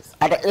Yes, yes.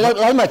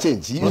 Lazima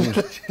change.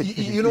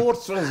 you know what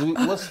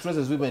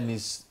stresses women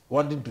is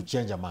wanting to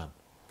change a man.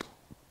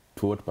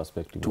 To what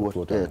perspective? To what,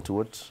 What angle? to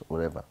what,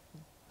 whatever.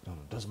 No,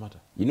 doesn't matter.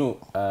 You know,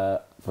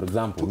 for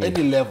example, To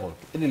any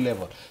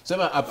level.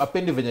 Sema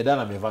apendi venye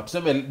Dana amevaa.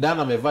 Tuseme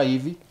Dana amevaa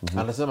hivi,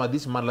 anasema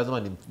this man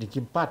lazima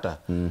nikimpata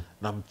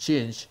na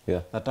mchange,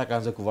 Yeah. nataka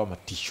aanze kuvaa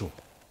matisho.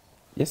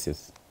 yes,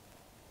 yes.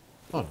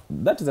 No.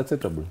 That is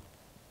acceptable.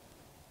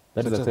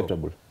 That is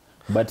acceptable.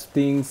 But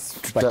things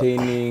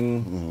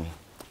pertaining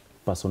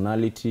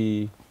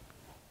personality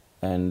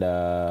and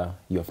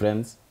your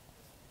friends,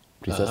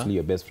 precisely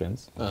your best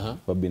friends, who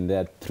have been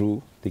there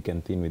through thick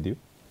and thin with you,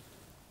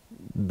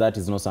 that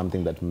is not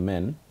something that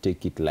men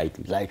take it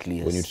lightly. Lightly,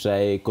 yes. When you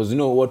try, because you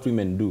know what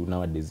women do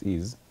nowadays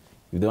is,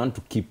 if they want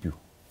to keep you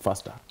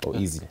faster or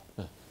easily,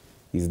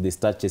 is they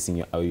start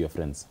chasing away your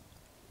friends.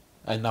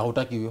 Na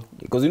hutaki hiyo.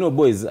 Because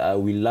boys,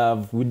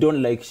 we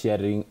don't like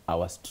sharing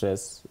our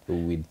stress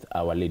with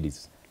our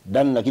ladies.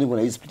 Then lakini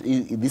kuna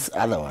this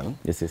other one.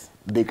 Yes, yes.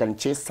 They can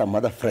chase some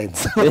other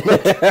friends. Maybe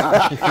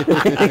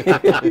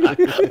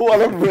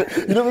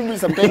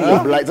sometimes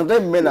you're blind.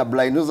 Sometimes men are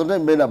blind.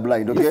 Sometimes men are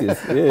blind. Okay. Yes, yes.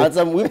 Yeah. And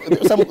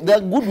there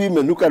are good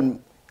women who can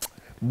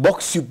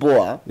box you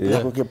poa.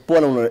 Yeah. Okay,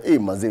 poa na una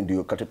mazee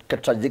ndio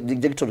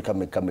trajectory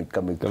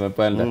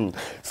Kamepanda.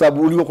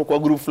 Sababu ulio kwa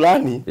group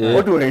fulani,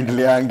 watu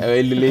wanaendeleanga.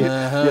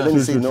 Yeah, then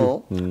you say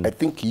no. I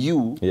think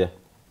you,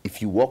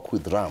 if you walk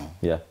with Ram,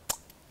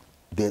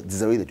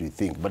 there's a way that you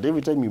think. But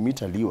every time you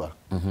meet Aliwa,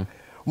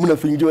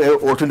 mnafingiwa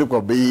otende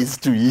kwa base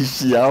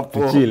tuishi hapo.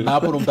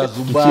 Hapo ndo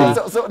mtazumba.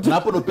 Na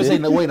hapo ndo pesa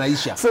inakuwa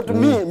inaisha. So to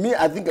me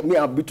I think I'm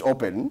a bit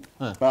open.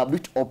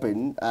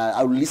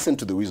 I will listen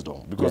to the wisdom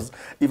because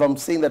if I'm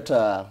saying that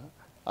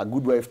a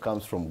good wife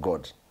comes from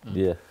God.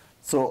 Yeah.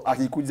 So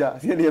akikuja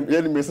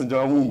yani messenger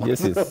wa Mungu.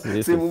 Yes,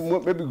 yes.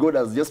 Maybe God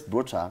has just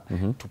brought her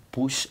to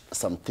push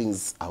some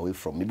things away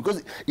from me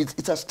because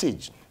it's a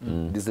stage.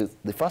 This is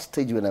the first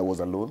stage when I was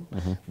alone.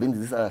 Then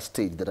this is a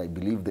stage that I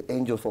believe the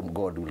angel from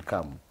God will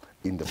come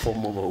in the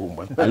form of a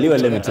woman. Aliwa,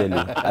 let me tell you,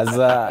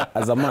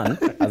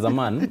 as a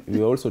man,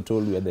 we are also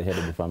told we are the head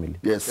of the family.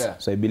 Yes. Yeah.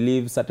 So I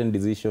believe certain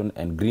decision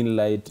and green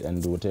light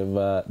and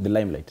whatever, the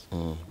limelight,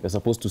 we're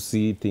supposed to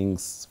see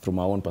things from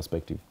our own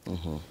perspective.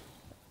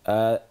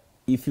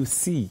 If you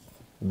see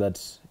that,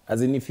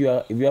 as in if you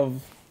have,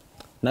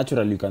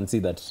 naturally you can see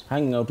that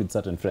hanging out with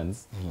certain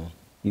friends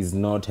is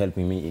not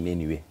helping me in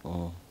any way.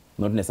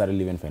 Not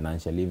necessarily even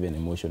financially, even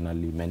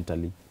emotionally,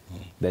 mentally.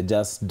 They're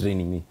just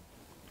draining me.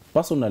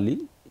 Personally,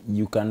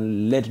 you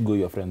can let go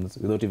your friends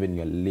without even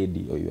your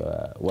lady or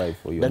your wife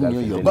or your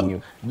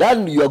girlfriend.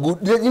 Dan, you are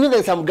good. You know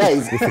there's some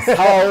guys.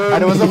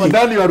 And was some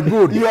Dan, you are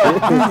good. You are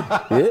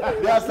good.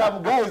 There are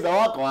some guys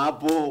that walk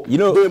hapo.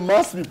 They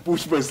must be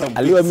pushed by some.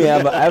 I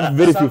have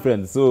very few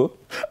friends, so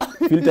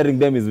filtering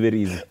them is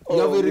very easy. You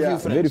have very few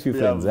friends. Very few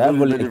friends. I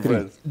have only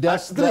three.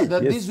 There's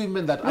these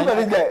women that I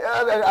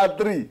have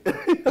three.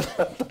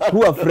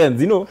 Who are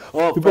friends?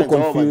 People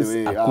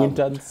confuse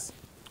acquaintance,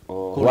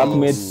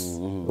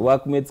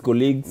 workmates,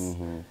 colleagues,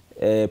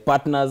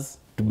 partners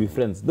to be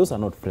friends. Those are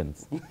not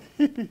friends.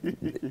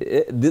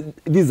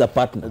 These are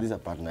partners. These are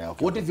partners.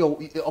 Okay. What if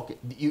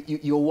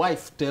your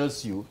wife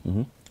tells you,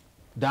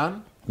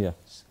 Dan,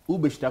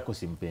 ubeshti yako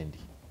simpendi.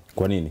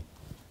 Kwa nini?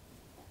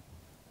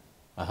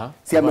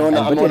 Si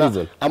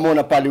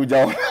ameona pale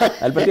ujaona.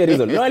 I'll pay a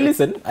reason. No, I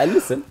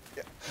listen.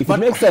 If it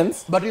makes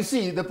sense. But you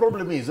see, the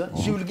problem is,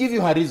 she will give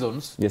you her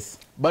reasons. Yes.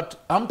 But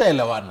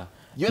hamtaelewana.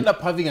 You end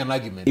up having an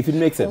argument. If it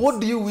makes sense.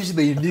 What do you wish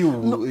they knew?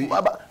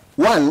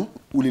 One,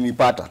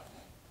 ulinipata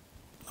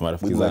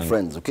with my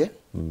friends, okay?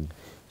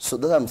 So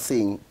that I'm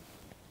saying,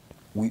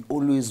 we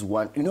always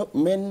want,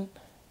 men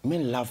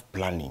love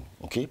planning,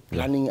 okay?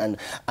 Planning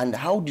and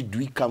how did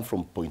we come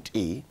from point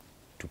A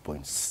to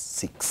point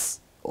 6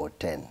 or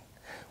 10?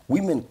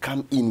 Women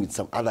come in with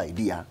some other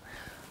idea.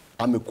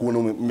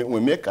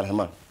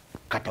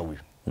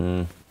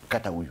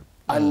 Kata huyu.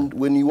 And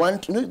when you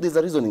want, there's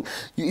a reasoning.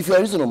 If you're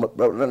a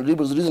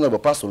reasonable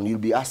person, you'll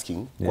be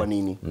asking, kwa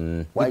nini?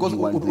 Why do you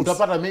want this?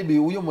 Utapata maybe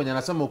huyo mwenye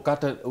anasema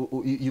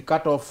you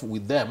cut off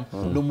with them,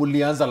 no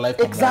mulianza life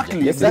pamoja.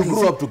 Exactly. You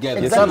grew up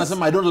together. So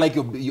anasema, I don't like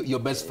your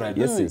best friend.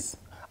 Yes.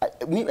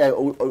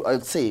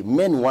 I'd say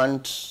men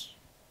want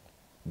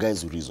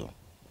guys who reason.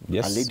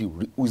 Yes. A lady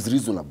who is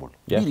reasonable.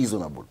 Yeah. Be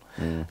reasonable.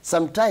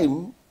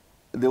 Sometimes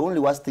the only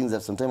worst things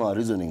that sometimes our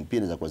reasoning pia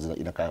inaweza kuwa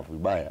inakaa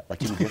vibaya,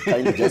 lakini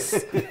kind of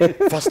just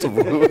first of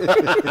all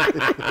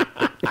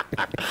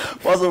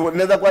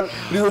inaweza kuwa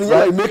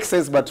reasoning it makes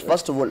sense, but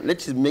first of all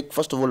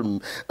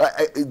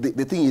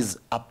the thing is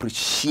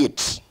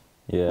appreciate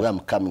where I'm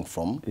coming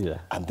from,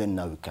 and then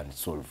now we can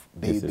solve.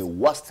 The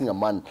worst thing a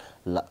man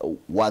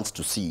wants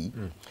to see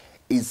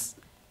is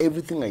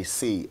everything I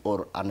say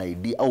or an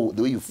idea,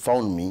 the way you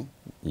found me,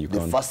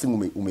 the first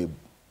thing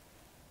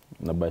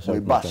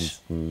bash.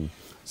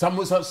 Some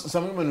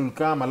women will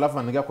come, alafu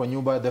anaingia kwa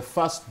nyumba, the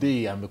first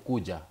day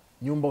amekuja,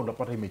 nyumba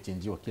unapata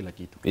imechangiwa kila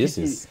kitu.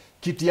 Yes.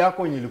 Kiti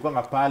yako yenye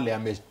ilikuwa pale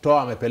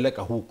ametoa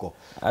amepeleka huko.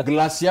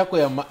 Glass yako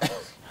ya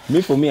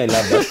for me, I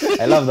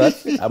love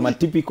that. I'm a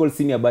typical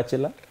senior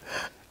bachelor,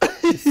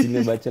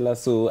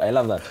 so I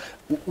love that.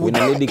 When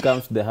a lady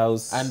comes to the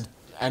house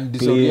and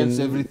disorients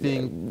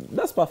everything,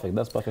 that's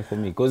perfect for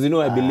me, because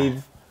I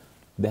believe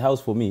the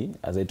house for me,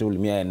 as I told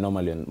me,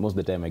 normally most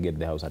of the time I get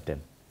the house at 10.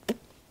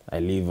 I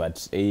leave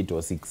at 8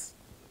 or 6.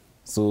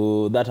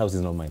 So that house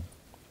is not mine.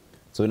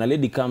 So when a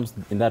lady comes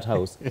in that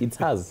house, it's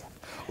hers.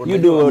 You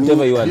do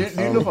whatever you want.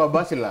 Do you know for a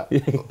bachelor?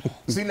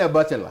 Senior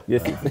bachelor?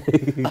 Yes.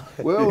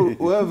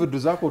 Where vitu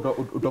zako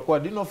utakuwa,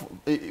 do you know,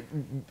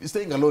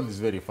 staying alone is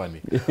very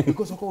funny.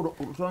 Because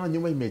utaona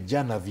nyumba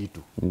imejaa na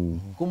vitu.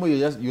 Kuma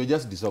you're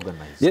just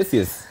disorganized.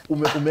 Yes.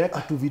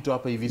 Umeweka tu vitu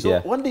hapa hivi.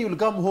 So one day you'll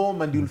come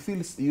home and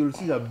you'll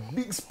see a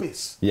big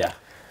space. Yeah.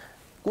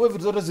 Kwa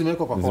vitu zote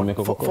zimewekwa kwa kona.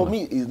 For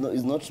me,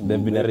 it's not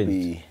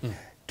maybe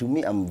to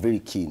me, I'm very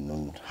keen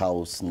on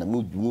house. Na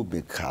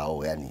mube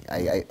kao, yani.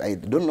 I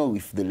don't know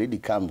if the lady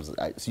comes,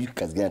 so you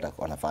guys get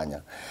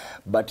wanafanya.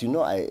 But you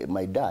know,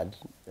 my dad,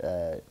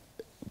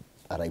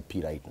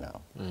 RIP right now,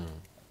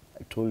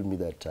 told me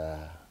that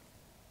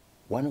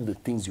one of the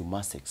things you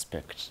must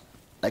expect,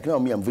 like now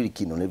me, I'm very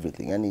keen on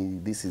everything.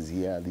 And this is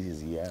here,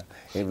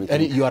 everything.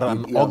 And you are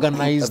an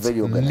organized,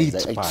 very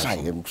organized. neat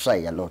person. I try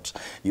a lot.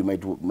 You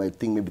might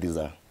think maybe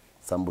there's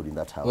somebody in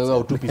that house.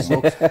 Well, two pieces.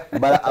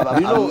 But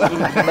I'm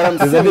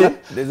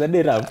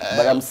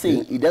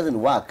saying it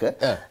doesn't work.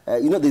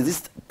 You know, there's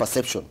this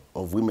perception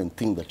of women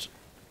think that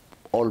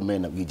all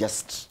men are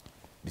just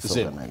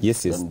disorganized.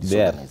 Yes,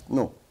 disorganized.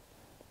 No.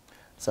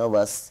 Some of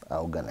us are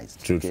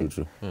organized. True.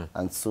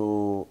 And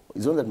so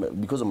it's not that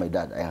because of my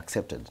dad, I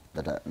accepted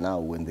that now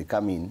when they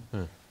come in,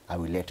 I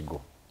will let go.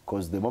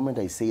 Because the moment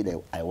I say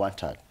that I want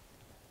her,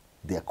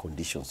 they are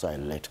conditioned, so I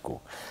let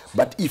go.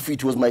 But if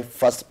it was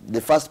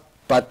the first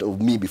part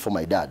of me before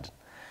my dad,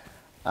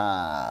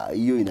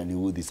 you in a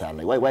this are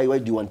like, why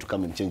do you want to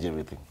come and change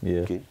everything?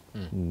 Yeah. Okay.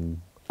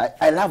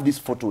 I love this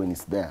photo when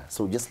it's there,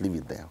 so just leave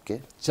it there,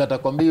 okay? Chata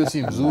kwambia hiyo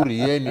si mzuri,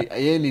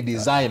 yeye ni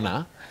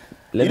designer.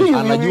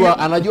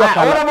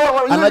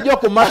 Anajua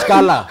kumatch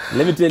color.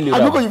 Let me tell you.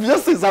 Because you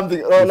just say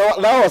something.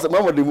 Now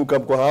mama dimuka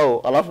kwa hao,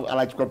 alafu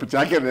anachukua picha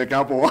yake anaweka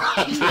hapo.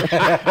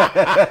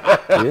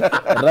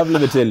 Let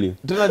me tell you.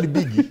 Tena ni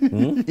big.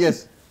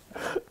 Yes.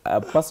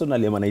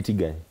 Personally, I'm an IT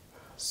guy.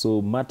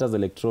 So matters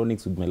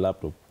electronics with my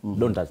laptop,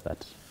 don't touch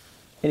that.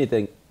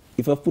 Anything,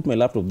 if I've put my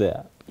laptop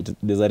there,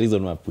 there's a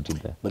reason why I put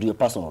it there. But we are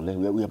personal,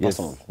 we are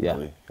personal.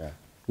 Yeah.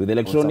 With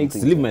electronics,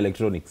 leave my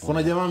electronics.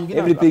 Yeah.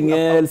 Everything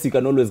else you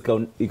can always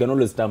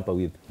tamper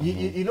with.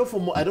 You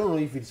know, I don't know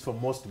if it's for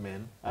most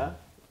men.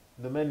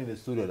 The men in the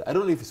studio, I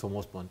don't know if it's for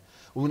most men.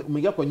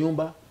 Umeingia kwa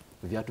nyumba,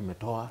 viatu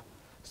umetoa,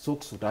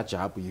 socks utaacha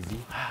hapo hivi.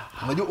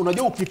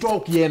 Unajua ukitoa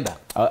ukienda.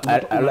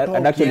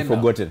 I'd actually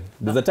forgotten.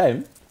 There's a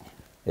time,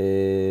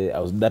 I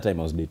was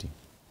dating.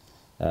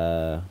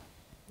 I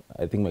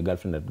think my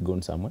girlfriend had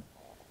gone somewhere.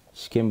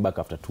 She came back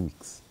after 2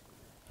 weeks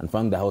and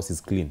found the house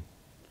is clean.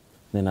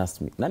 Then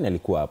asked me, nani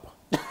alikuwa hapa?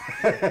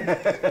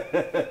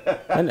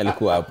 Nani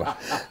alikuwa hapa?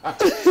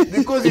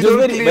 Because you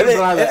don't clean,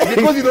 brother.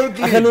 Because you don't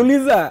clean.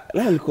 Akaniuliza,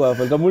 nani alikuwa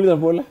hapa? Nikamuuliza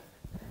Paula.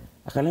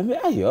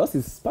 Akaniambia, your house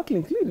is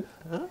sparkling clean.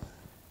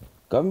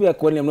 Kaambia,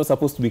 kwani I'm not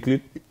supposed to be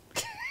clean?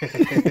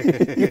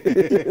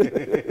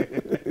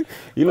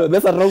 You know,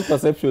 there's a wrong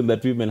perception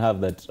that women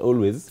have that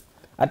always,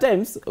 at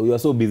times, we are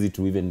so busy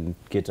to even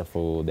cater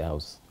for the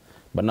house.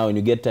 But now when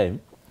you get time,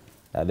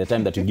 the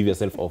time that you give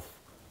yourself off,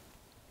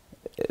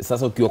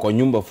 sasa ukiwa kwa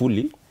nyumba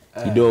fully,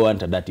 you don't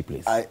want a dirty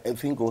place. I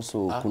think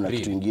also kuna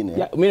kitu ingine.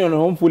 Yeah, me on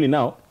home fully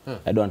now,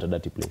 I don't want a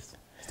dirty place.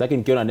 Sitaki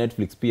nikiona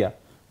Netflix pia,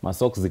 ma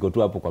socks ziko tu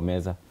hapo kwa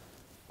meza.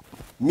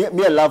 Me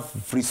I love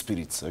free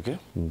spirits, okay?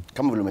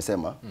 Kama vile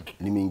umesema,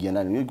 nimeingia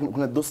ndani.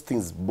 Kuna those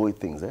things, boy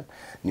things,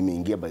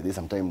 nimeingia by this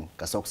sometime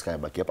ka socks kaya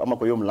baki hapa. Ama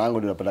kwa hiyo mlango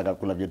ndio napata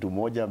kuna viatu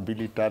 1,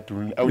 2,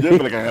 3. Au je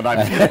peleka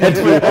ndani.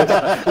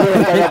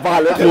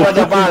 Pale.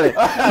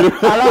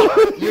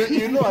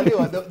 You know,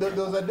 Aliwa,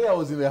 there was a day I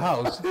was in the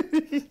house.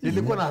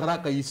 Nilikuwa na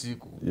haraka hii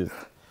siku. Yes.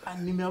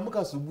 And nimeamka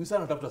asubuhi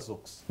sana natafuta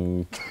socks.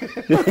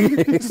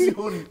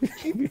 Sioni.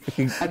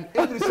 And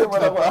every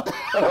socks napata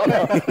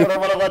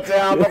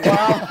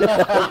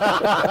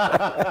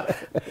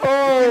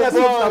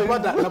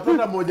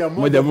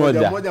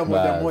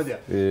moja.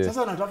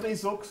 Sasa natafuta hii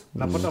socks,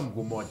 napata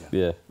mguu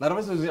moja. Na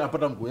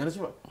napata mguu.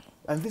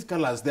 And these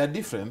colors, they are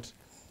different.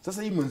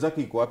 Sasa hii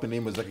mwenzake iko wapi na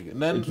hii mwenzake?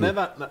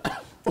 Naenda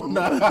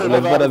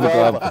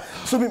unapata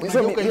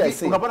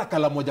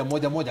kala moja.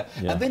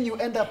 And then you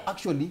end up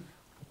actually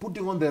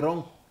putting on the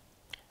wrong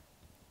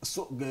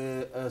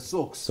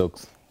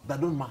socks that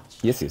don't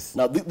match. Yes.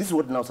 Now this is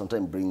what now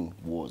sometimes bring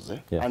wars.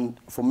 And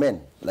for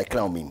men, like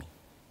now me,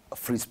 a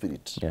free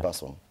spirit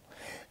person,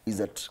 is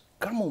that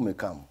kama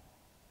umekam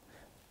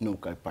na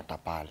ukapata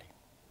pale.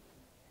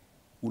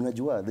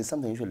 Unajua, there's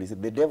something usually say,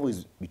 the devil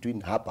is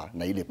between hapa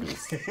na ile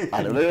place.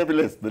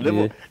 The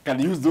devil can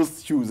use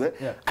those shoes.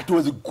 It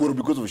was good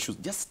because of shoes.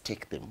 Just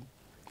take them.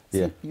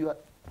 See, you are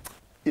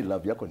in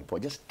love yako ni poa.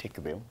 Just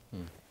take them.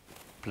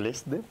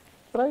 Place them.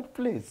 Right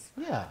place.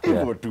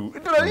 Hivyo tu.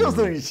 Ndio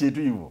sio ishi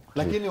tu hivyo.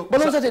 Lakini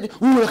bwana sasa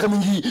unataka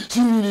mingi.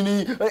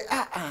 Nini?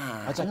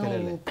 Acha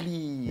kelele.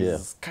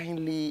 Please.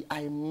 Kindly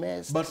I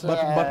messed. But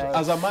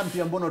as a man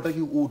pia mbona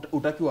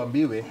utaki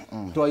uambiwe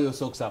toa hiyo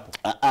socks hapo.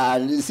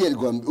 Si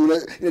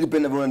alikwambia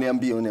unanipenda mbona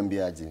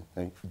uniambiaje?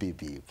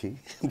 Baby, okay?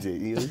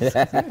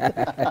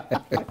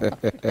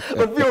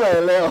 But pia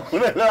unaelewa.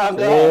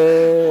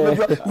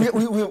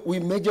 We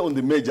major on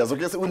the majors.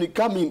 Okay, so when you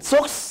come in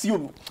socks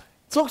you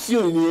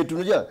need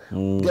to know.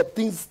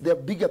 There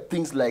are bigger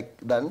things like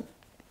than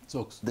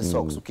socks. The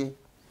socks, okay?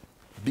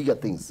 Bigger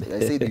things. I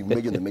say they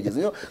major on the majors.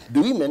 You know,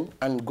 the women,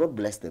 and God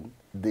bless them,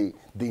 they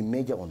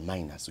major on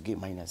minors, okay?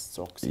 Minors,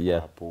 socks,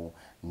 purple,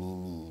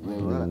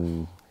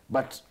 nini.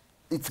 But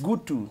it's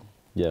good to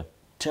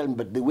tell me,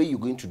 but the way you're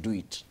going to do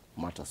it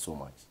matters so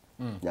much.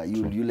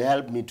 You'll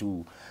help me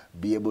to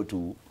be able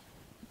to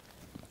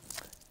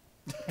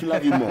To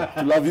love you more.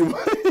 To love you more.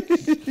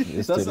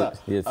 Yes, Sasa,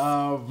 yes.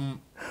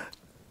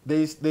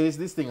 there is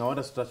this thing I want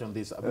us to touch on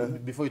this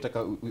before we take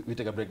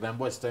a break. Now,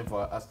 boy, it's time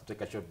for us to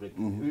take a short break.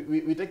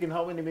 We taking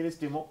how many minutes,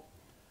 Timo?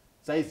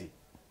 Saizi?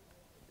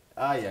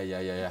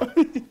 Yeah.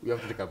 We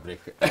have to take a break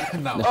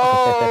now.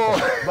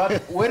 Oh!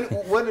 But when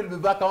we'll be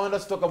back, I want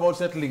us to talk about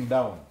settling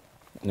down.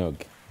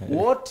 Okay.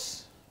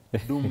 What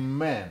do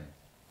men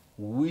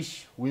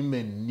wish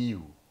women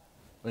knew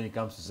when it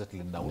comes to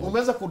settling down?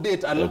 Umeanza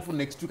kudate alafu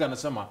next week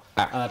anasema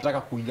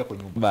anataka kuingia kwa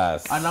nyumba.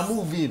 Bas. Ana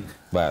move in.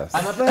 Bas.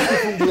 Anataka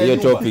kufungulia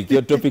nyumba.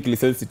 Your topic is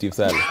sensitive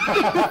sana.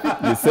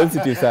 It's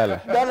sensitive sana.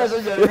 Dana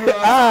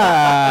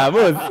sasa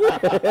Boss.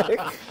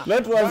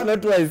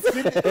 Not twice.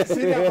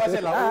 Sina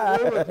pasa la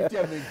wewe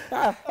pitia mengi.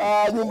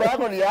 nyumba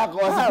yako ni yako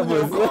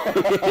wasikuja.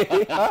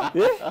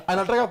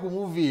 Anataka ku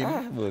move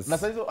in. Boss. Na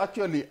sasa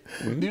actually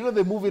do you know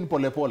the move in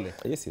pole pole?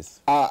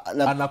 Yes.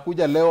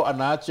 Anakuja leo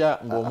anaacha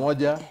nguo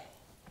moja.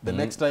 The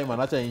next time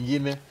anaacha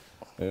nyingine.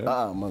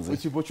 Manze.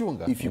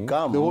 Usipochunga. If you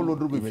come, the whole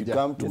room if you imejaa.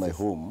 come to my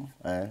home,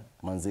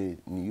 manze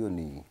ni hiyo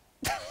ni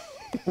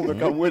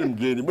umekamweli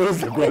mgeni, bado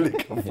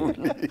sijakualika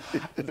fully.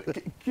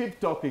 Keep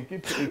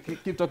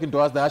talking to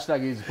us. The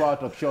hashtag is Power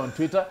Talk Show on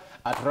Twitter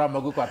at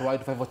Ramaguko at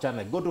Y254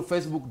 channel. Go to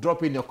Facebook,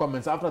 drop in your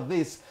comments. After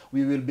this,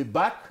 we will be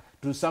back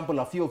to sample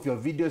a few of your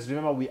videos.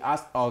 Remember, we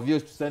asked our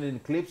viewers to send in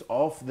clips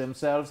of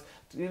themselves,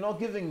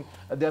 giving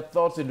their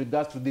thoughts in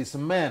regards to this.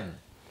 Men,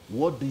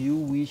 what do you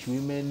wish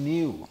women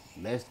knew?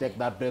 Let's take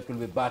that break. We'll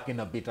be back in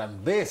a bit.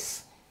 And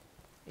this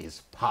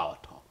is Power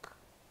Talk.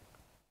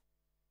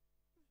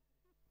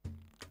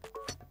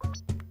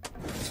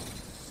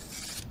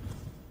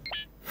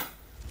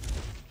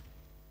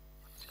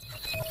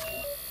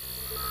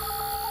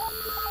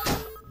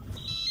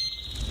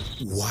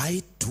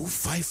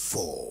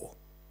 Y254.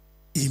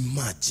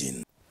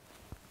 Imagine.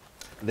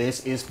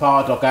 This is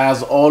Power Talk.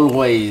 As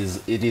always,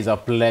 it is a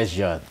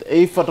pleasure.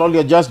 If at all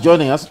you're just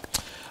joining us,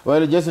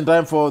 well, just in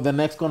time for the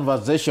next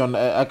conversation,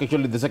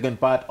 actually the second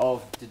part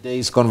of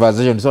today's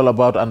conversation is all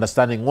about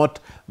understanding what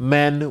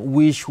men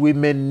wish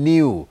women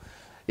knew.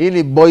 In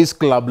the boys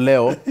club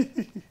Leo,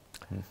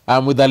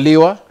 I'm with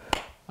Aliwa,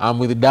 I'm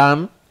with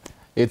Dan.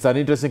 It's an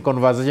interesting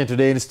conversation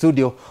today in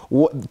studio.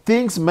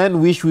 Things men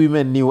wish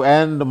women knew.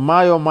 And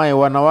my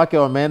wanawake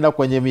wameenda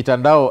kwenye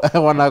mitandao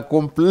wana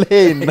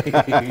complain.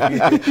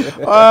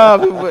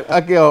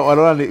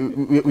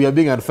 We are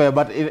being unfair,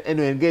 but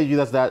anyway, engage with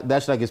us. The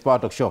hashtag is Power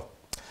Talk Show.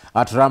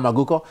 At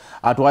Ramaguko,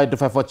 at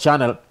Y254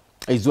 channel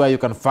is where you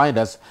can find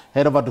us.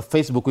 Head over to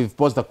Facebook. We've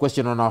posted a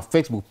question on our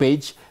Facebook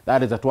page.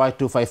 That is at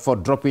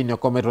Y254. Drop in your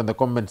comment on the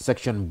comment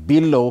section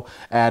below,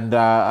 and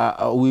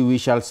we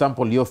shall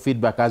sample your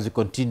feedback as we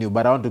continue.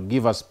 But I want to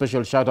give a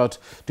special shout out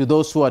to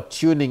those who are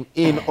tuning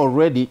in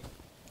already.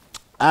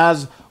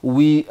 As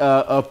we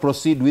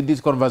proceed with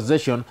this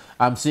conversation,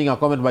 I'm seeing a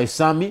comment by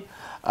Sami.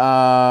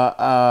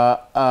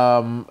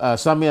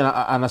 Sami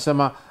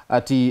anasema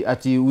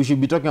ati we should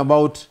be talking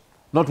about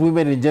not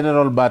women in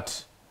general,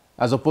 but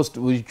as opposed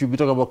to, we should be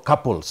talking about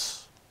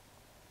couples.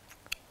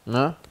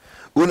 No?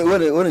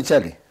 One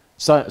Charlie.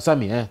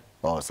 Sami, eh?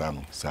 Oh,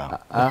 Sami.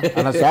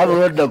 Anasema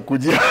Wewe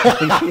kujia.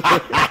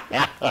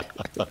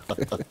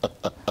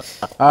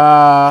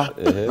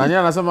 nani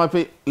anasema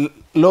pe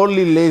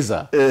Lonely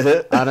Laser.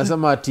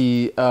 Anasema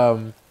ati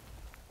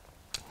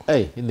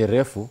ni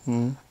refu.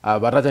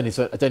 But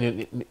acha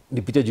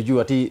nipite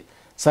juju ati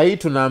sahi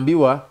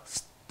tunaambiwa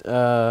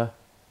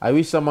I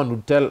wish someone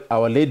would tell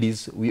our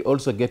ladies we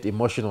also get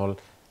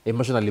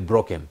emotionally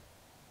broken.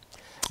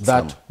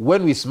 That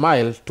when we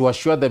smile, to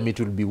assure them it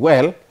will be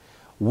well,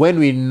 when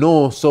we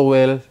know so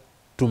well,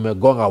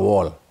 tumegonga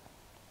wall.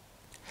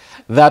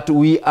 That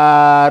we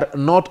are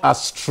not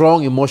as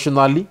strong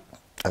emotionally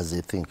As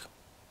they think.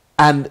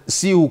 and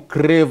see who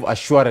crave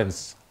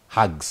assurance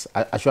hugs.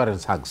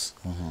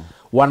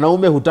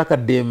 Wanaume hutaka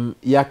dem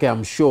yake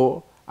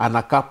amshow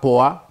anakaa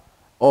poa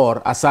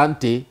or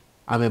asante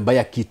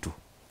amembaya kitu.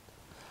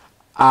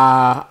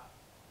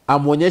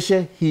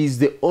 Amwonyeshe he is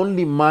the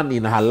only man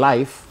in her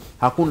life.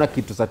 Hakuna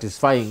kitu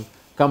satisfying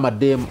kama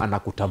dem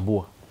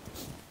anakutambua.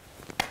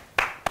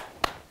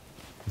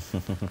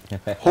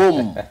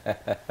 Home.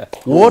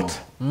 What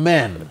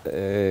men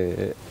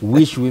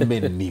wish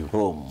women knew.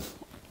 Home.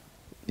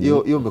 Yo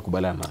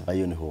umekubaliana.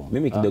 Hiyo ni home.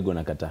 Mimi kidogo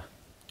nakata.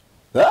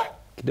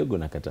 Kidogo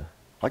nakata.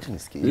 Wacha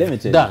nisikie.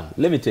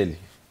 Let me tell you.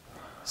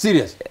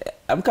 Serious?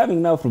 I'm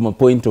coming now from a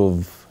point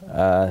of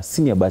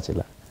senior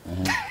bachelor.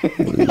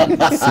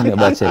 Senior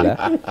bachelor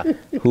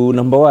who,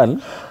 number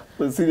one,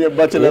 Senior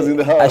bachelors in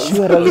the house.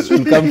 assurance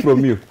should come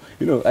from you.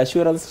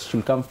 Assurance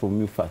should come from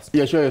you first.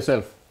 You assure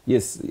yourself.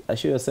 Yes,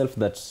 assure yourself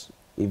that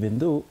even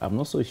though I'm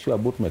not so sure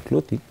about my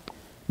clothing,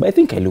 but I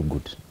think I look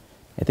good.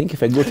 I think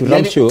if I go to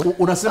Ram show,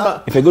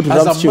 unasema if I go to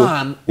as Ram a show,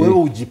 man,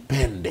 wewe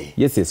ujipende.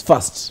 yes,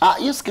 first.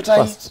 Yes,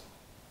 Kitai.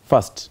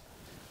 First.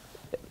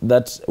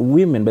 That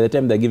women, by the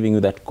time they're giving you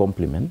that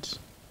compliment,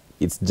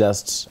 it's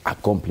just a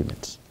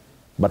compliment.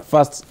 But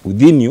first,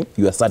 within you,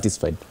 you are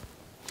satisfied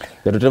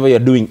that whatever you're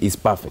doing is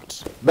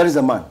perfect. That is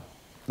a man.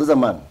 That's a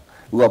man.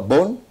 We are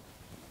born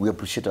we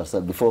appreciate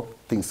ourselves before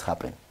things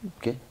happen.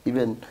 Okay?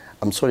 Even,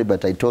 I'm sorry,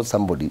 but I told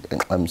somebody,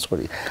 I'm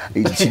sorry,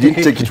 she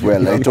didn't take it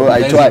well. Why?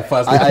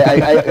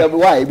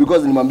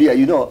 Because in Mambia,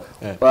 you know,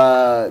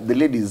 the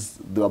ladies,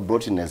 they were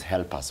brought in as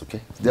helpers,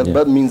 okay?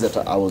 That means that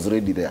I was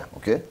already there,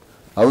 okay?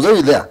 I was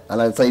already there,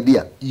 and it's an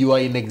idea. You are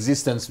in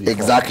existence before.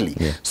 Exactly.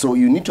 Yeah. So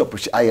you need to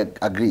appreciate, I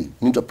agree, you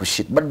need to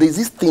appreciate. But there's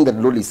this thing that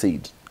Loli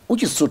said,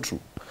 which is so true.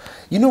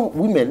 You know,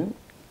 women,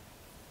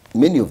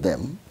 many of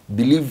them,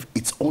 believe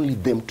it's only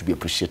them to be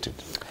appreciated.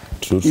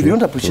 True, if you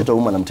don't appreciate a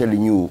woman, I'm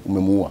telling you,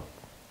 umemua.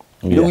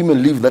 You know,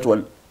 women live that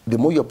well. The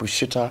more you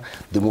appreciate her,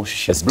 the more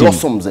she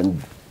blossoms and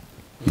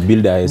you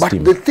build her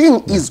esteem. But the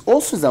thing is,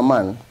 also as a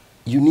man,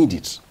 you need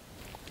it.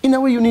 In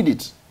a way, you need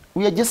it.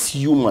 We are just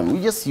human.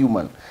 We're just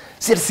human.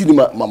 See,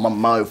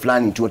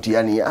 flying to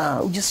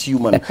we're just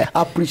human.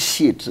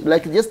 Appreciate.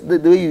 Like just the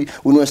way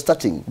when we were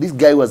starting, this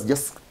guy was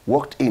just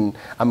walked in,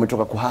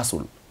 ametoka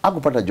kuhustle.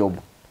 Akupata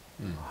job.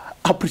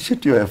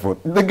 Appreciate your effort.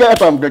 The guy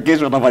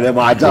atamkakesho atafanya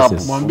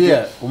maajabu. Mwambie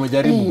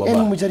umejaribu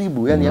baba.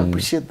 Umejaribu. Yani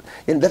appreciate.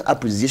 And that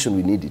appreciation,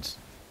 we need it.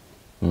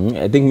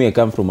 I think I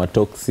come from a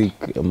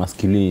toxic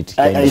masculinity.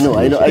 I know.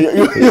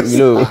 You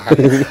know,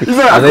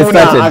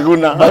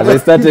 as I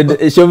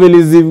started,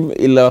 chauvinism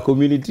in our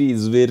community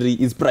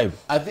is prime.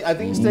 I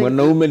think when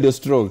a woman is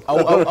strong.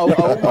 Our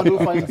woman who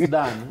finds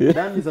Dan.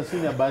 Dan is a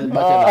senior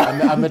bachelor.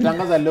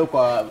 Ametangaza leo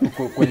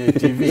kwenye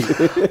TV.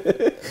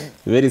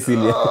 Very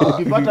silly.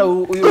 Ukipata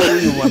huyu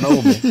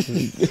mwanaume,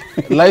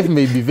 life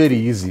may be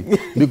very easy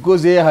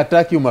because yeye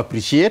hataki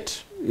appreciate.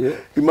 Yeah.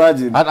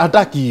 Imagine.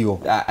 Hataki hiyo.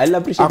 I'll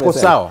appreciate. Ako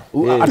sawa.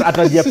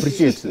 Ataji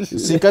appreciate.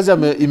 Si kazi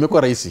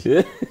imekuwa rahisi.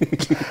 Ni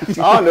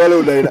wale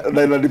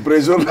una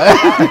depression.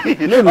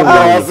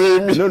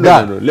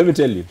 No. Let me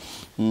tell you.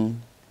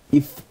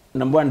 If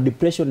number one,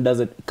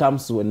 depression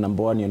comes when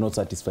number one, you're not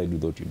satisfied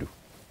with what you do.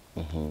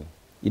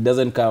 It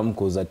doesn't come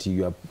because that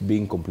you are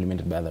being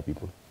complimented by other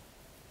people.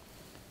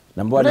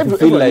 Number one,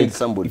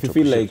 if you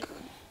feel like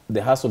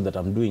the hustle that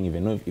I'm doing,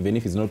 even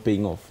if it's not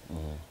paying off,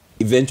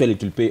 eventually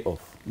it will pay off.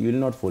 You will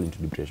not fall into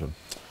depression.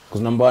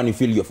 Because number one, you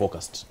feel you're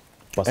focused.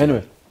 Personally.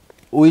 Anyway,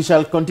 we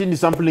shall continue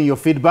sampling your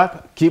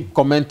feedback. Keep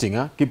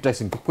commenting, keep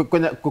texting.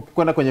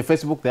 Kwenda kwenye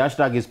Facebook, the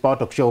hashtag is Power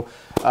Talk Show.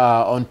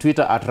 On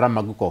Twitter at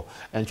Ramaguko.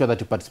 Ensure that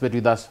you participate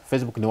with us.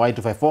 Facebook ni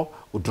Y254.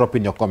 We'll drop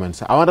in your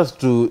comments. I want us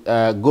to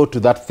go to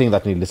that thing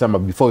that December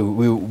before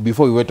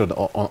we wait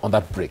on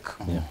that break.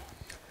 Yeah.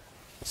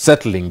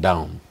 Settling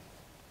down.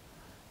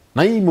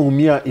 Na hii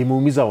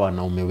imeumiza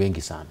wanaume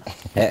wengi sana.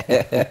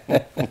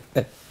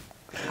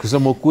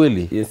 Kusema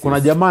ukweli, kuna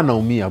jamaa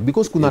anaumia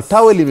because kuna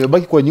towel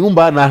imebaki kwa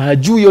nyumba na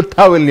hajui hiyo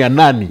towel ya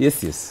nani.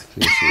 Yes.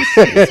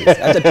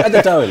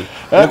 Acha towel.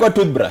 Like a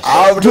toothbrush.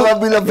 I've never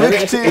been a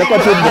victim. Like a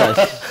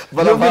toothbrush.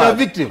 But You've been a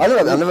victim.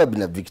 I've never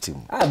been a victim.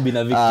 I've been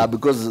a victim.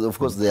 Because of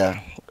course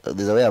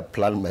there's a way I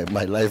plan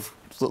my life.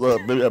 So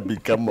maybe I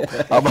become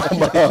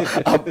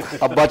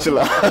a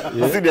bachelor.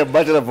 I've been a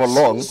bachelor for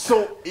long.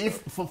 So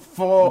if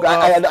for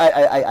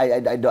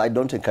I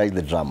don't encourage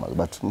the drama,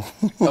 but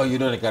oh, you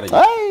don't encourage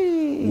it.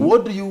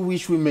 What do you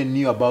wish women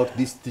knew about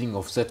this thing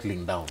of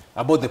settling down?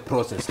 About the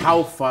process,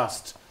 how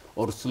fast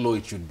or slow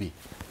it should be?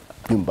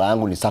 Nyumba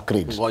yangu ni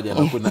sacred.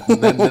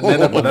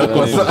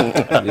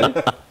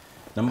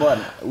 Number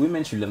one,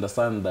 women should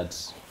understand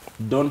that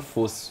don't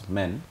force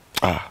men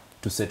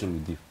to settle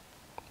with you.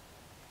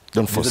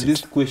 Don't force it.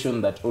 This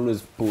question that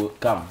always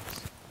comes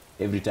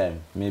every time,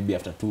 maybe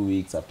after 2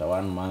 weeks, after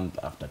 1 month,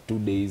 after 2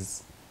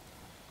 days.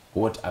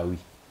 What are we?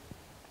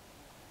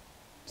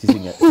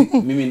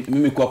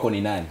 Mimi kwako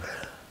ni nani?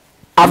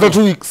 After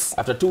 2 weeks.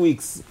 After 2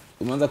 weeks,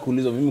 umeanza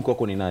kuulizwa mimi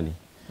kwako ni nani?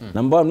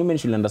 Number one, women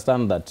should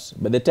understand that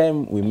by the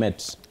time we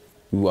met,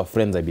 we were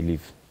friends, I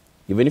believe.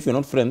 Even if you're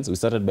not friends, we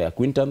started by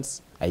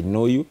acquaintance. I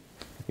know you.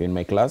 You're in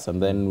my class,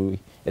 and then we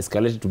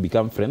escalated to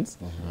become friends.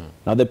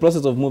 Now the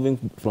process of moving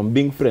from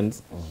being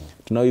friends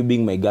to now you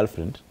being my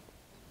girlfriend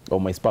or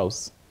my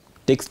spouse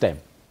takes time.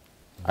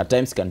 At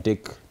times it can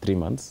take 3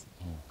 months.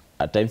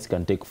 At times it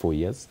can take 4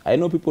 years. I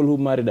know people who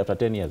married after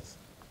 10 years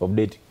of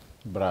dating.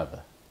 Brother.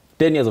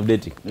 10 years of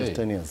dating. Yes,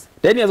 10 years.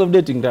 10 years of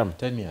dating, damn.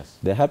 10 years.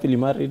 They're happily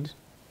married.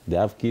 They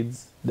have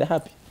kids. They're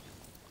happy.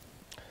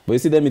 But you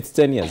see them, it's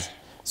 10 years.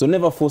 So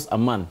never force a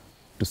man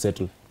to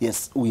settle.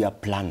 Yes, we are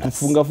planners.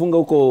 Funga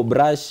huko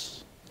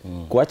brush,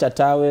 kuacha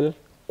towel,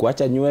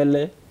 kuacha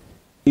nywele.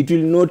 It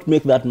will not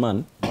make that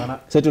man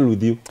settle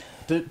with you.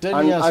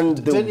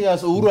 10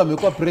 years Uhuru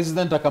amekuwa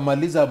president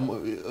akamaliza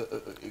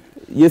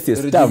yes,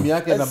 regime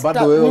yake na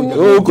bado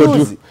wewe uko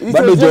tu.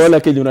 Bado jola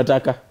kenye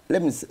unataka.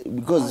 Let me say,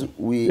 because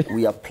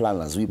we are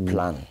planners, we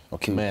plan.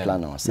 Okay, we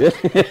plan ourselves.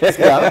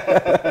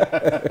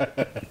 Yeah,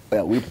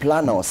 we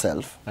plan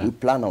ourselves. We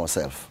plan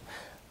ourselves.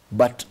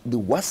 But the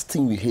worst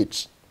thing we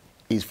hate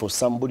is for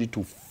somebody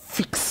to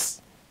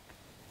fix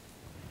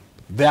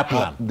their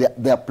plan.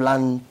 Their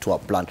plan to our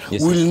plan.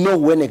 Yes, we'll know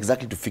when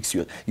exactly to fix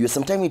you.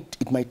 Sometimes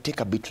it might take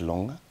a bit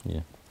longer.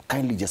 Yeah.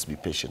 Kindly just be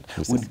patient.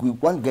 We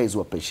want guys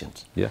who are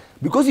patient. Yeah.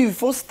 Because if you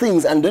force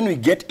things and then we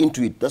get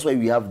into it, that's why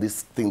we have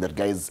this thing that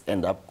guys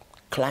end up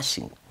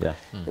clashing. Yeah.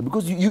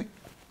 Because you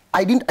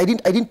I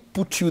didn't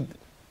put you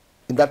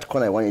in that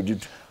corner I wanted you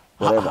to.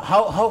 Whatever.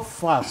 How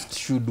fast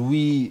should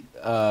we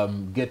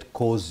get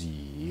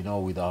cozy,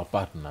 with our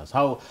partners?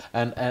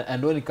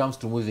 And when it comes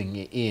to moving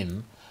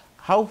in,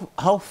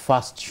 how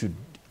fast should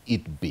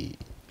it be?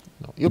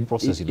 Your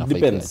process It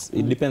depends.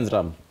 It depends,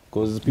 Ram.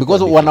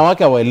 Because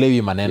wanawake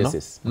hawaelewi maneno.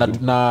 Yes.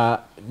 Na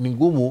ni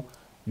ngumu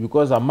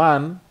because a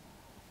man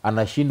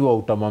anashindwa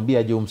utamwambia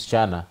aje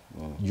msichana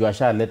juu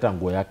ashaleta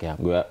nguo yake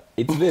hapo.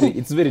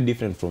 It's very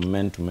different from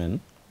men to men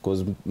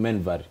because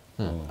men vary.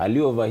 Ali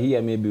over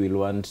here maybe will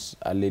want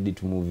a lady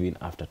to move in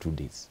after 2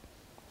 days.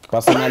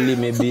 Personally,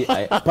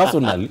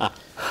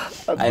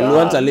 I'll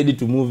want a lady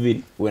to move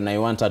in when I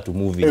want her to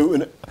move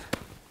in.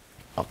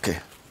 Okay.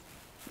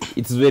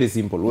 It's very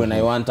simple. When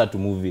I want her to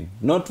move in,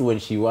 not when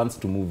she wants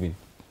to move in.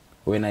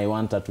 When I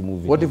want her to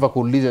move in. What if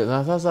akuulize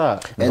na sasa?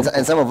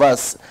 And some of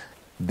us,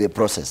 the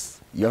process.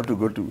 You have to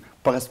go to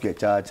Pakaskia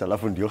Church,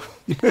 alafu ndio.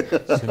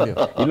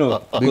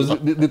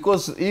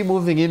 Because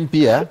moving in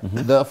pia,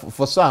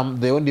 for some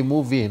they only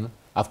move in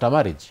after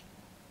marriage.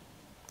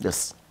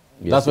 Yes.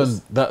 That's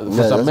when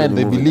for some men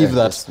they believe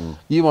that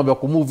you mambo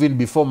ku move in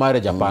before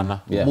marriage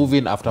hapana. Move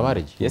in after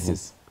marriage.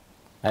 Yes.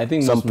 I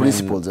think some most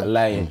principles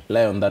men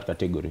lie on that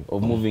category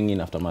of moving in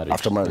after marriage.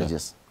 After marriage,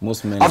 yes.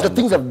 Most men after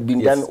things have been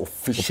done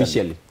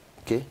officially.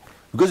 Okay.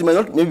 Because you might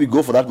not maybe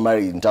go for that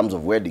marriage in terms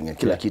of wedding and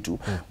kila kitu,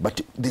 but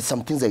there's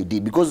some things I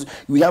did because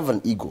we have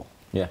an ego.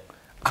 Yeah.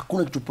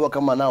 Hakuna kitu poa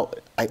kama now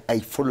I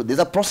follow. There's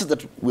a process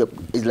that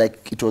is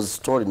like it was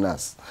stored in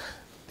us.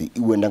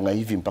 Uendanga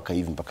hivi mpaka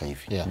hivi mpaka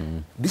hivi. Yeah.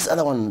 This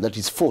other one that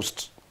is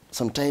forced,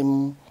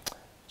 sometimes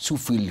so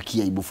feel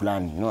kiaibu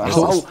fulani.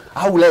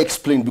 How will I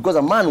explain? Because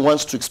a man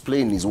wants to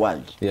explain his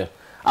world. Yeah.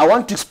 I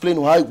want to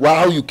explain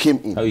how you came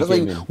in. That's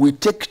why we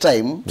take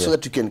time so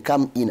that you can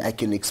come in, I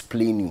can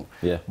explain you.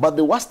 Yeah. But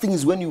the worst thing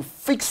is when you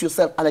fix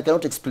yourself and I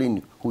cannot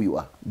explain who you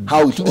are.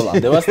 How it all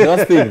happened. The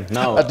worst thing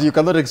now. But you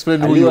cannot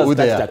explain who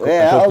they are.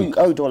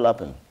 How it all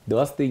happened. The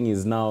worst thing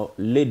is now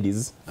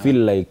ladies feel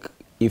like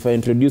if I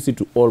introduce you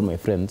to all my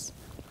friends,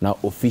 now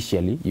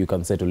officially you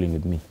can settle in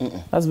with me.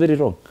 That's very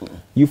wrong.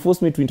 You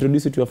force me to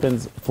introduce you to your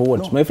friends for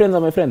what? No. My friends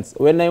are my friends.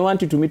 When I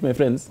want you to meet my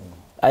friends,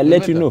 I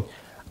let you know.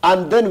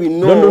 And then we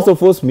know. Don't also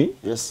force me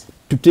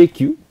to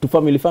take you to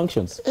family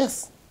functions.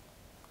 Yes.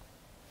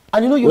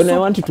 And you know when I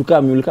want you to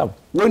come, you will come.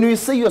 When we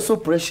say you are so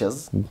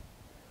precious,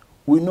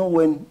 we know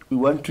when we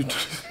want you to.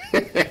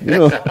 Maybe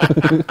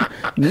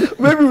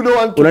we don't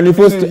want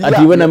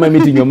to. When am I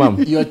meeting your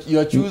mom?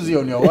 You're choosy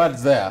on your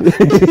words there.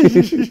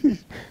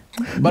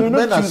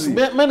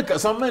 But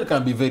some men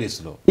can be very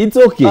slow. It's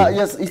okay.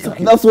 Yes, it's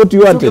okay. That's what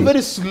you wanted. It's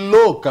very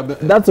slow.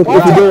 That's okay.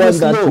 If you don't want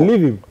that,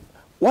 leave him.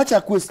 Watch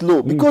a quiz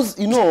slow because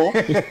if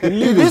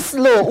it's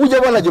slow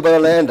ujabana jobana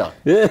naenda.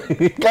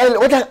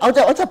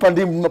 Wacha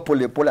pande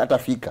pole pole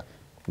atafika.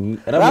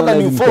 Rather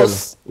than you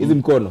force hizi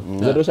mkono.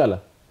 Zatoshala?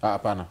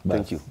 Hapana.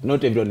 Thank you.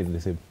 Not everyone is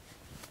the same.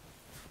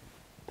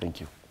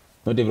 Thank you.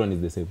 Not everyone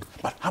is the same.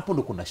 But hapo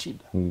ndo kuna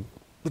shida.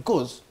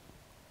 Because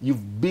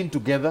you've been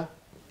together,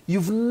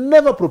 you've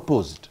never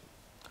proposed.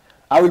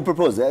 I will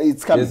propose.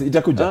 It's coming. Yes,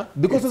 itakuja.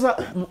 Because sasa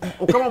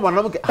kama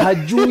mwanamke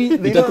hajui,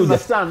 they don't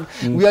understand.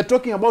 We are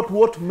talking about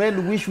what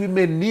men wish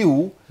women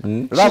knew.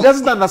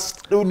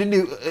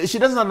 She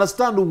doesn't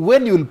understand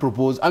when you will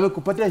propose.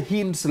 Amekupatia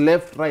hints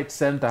left, right,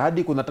 center.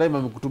 Hadi kuna time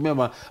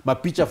amekutumia ma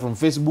picture from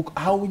Facebook.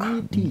 How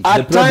needy.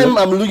 At time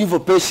I'm looking for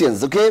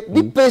patience, okay?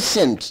 Be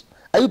patient.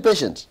 Are you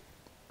patient?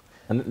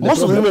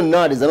 Most of the women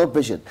nowadays are not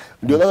patient.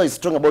 The other is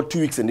strong about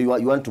 2 weeks and you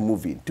want to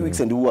move in. 2 weeks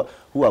and who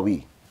are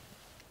we?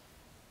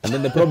 And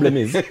then the problem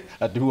is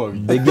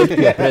they get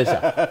peer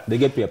pressure. They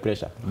get peer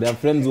pressure. They have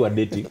friends who are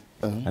dating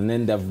and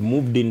then they've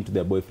moved into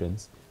their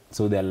boyfriends.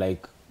 So they're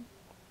like,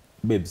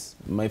 babes,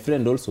 my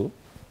friend also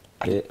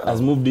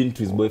has moved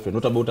into his boyfriend.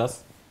 What about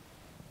us?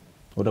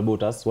 What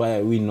about us? Why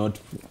are we not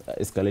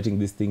escalating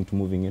this thing to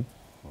moving in?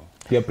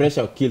 Peer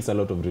pressure kills a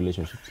lot of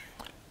relationships.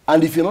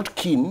 And if you're not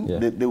keen,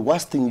 the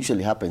worst thing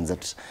usually happens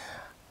that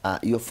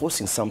you're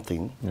forcing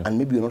something and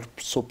maybe you're not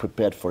so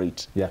prepared for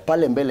it.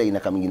 Pale mbele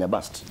inakaming ina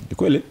bust.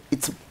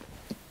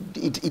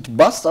 It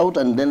busts out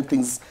and then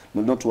things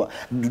do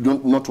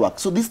not work.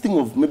 So this thing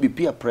of maybe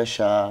peer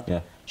pressure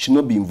should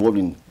not be involved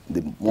in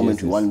the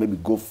moment you want maybe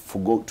go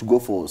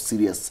for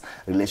serious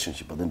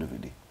relationship at the end of the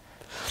day.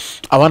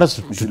 I want us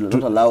we should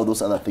not allow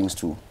those other things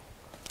to.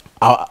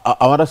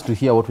 I want us to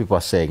hear what people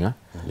are saying. Huh?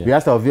 We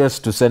asked our viewers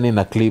to send in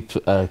a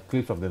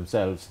clip of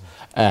themselves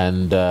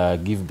and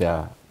give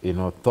their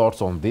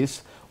thoughts on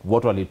this.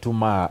 What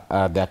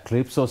walituma their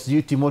clips. So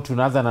sijui Timo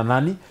tunaanza na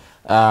nani?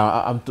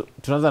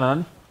 Tunaanza na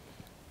nani?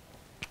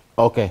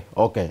 Okay,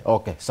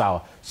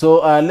 sawa.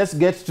 So let's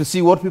get to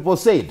see what people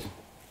said.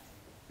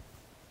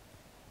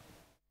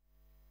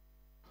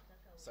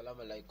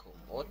 Assalamu alaikum.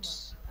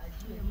 What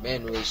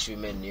men wish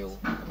women knew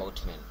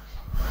about men.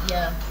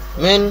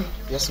 Men,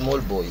 they're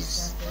small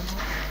boys.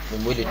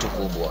 Mwili tu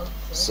kubwa.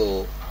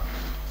 So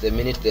the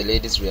minute the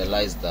ladies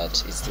realize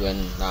that, it's when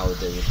now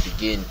they will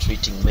begin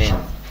treating men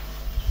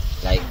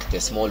like the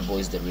small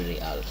boys they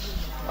really are.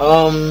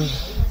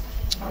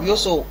 we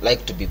also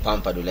like to be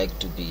pampered, we like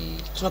to be,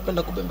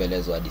 tunapenda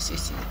kubembelezwa hadi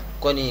sisi.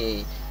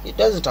 Kwani it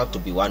doesn't have to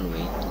be one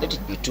way, let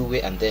it be two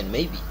way, and then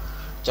maybe,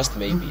 just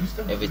maybe,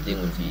 everything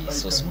will be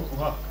so smooth.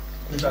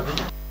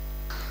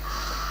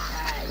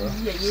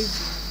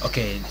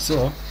 Okay,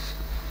 so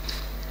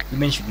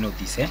women should know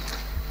this,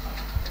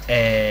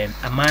 a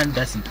man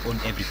doesn't own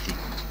everything.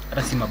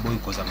 Hata si maboy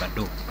kozanga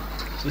do.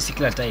 So si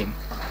kila time,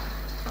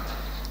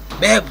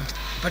 babe,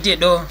 patie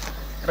do.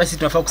 Hata si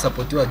tunafaa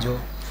kusapotiwa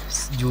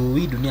juu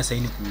hii dunia sasa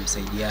ni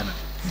kusaidiana.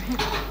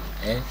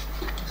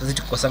 Sasa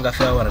tukikosanga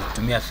fare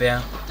wanatutumia fare,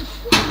 na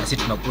sisi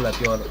tunakula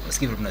pia,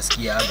 wasikie vile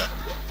tunasikia hapa.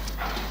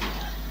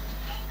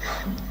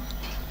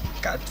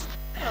 Cut.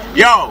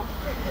 Yo,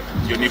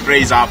 Johnny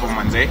Praise hapo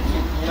manze.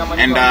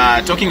 And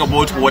talking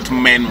about what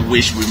men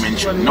wish women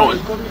should know.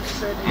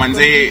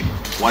 Manze,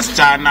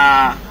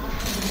 wasichana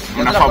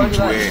mnafaa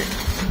mjue,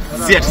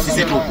 si ati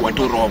sisi tu kuwa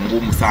tu roho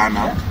ngumu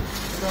sana,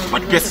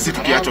 but pia sisi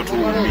tukiachwa tu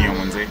umia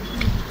manze.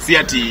 Si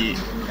ati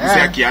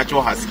mzee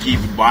akiachwa hasikii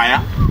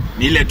vibaya,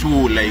 ni ile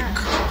tu like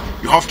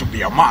you have to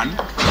be a man,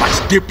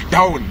 but deep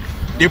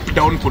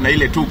down kuna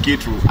ile tu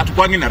kitu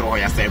hatukwangi na roho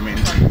ya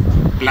cement.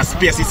 Plus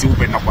pia sisi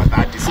upenda kwa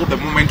dhati, so the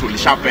moment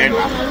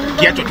ulishapenda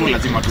kiachwa tu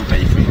lazima tu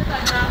taifa.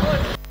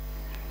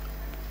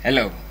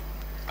 Hello,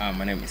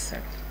 my name is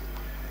Seth.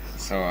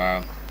 So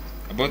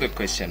about the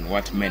question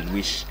what men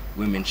wish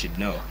women should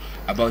know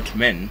about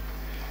men,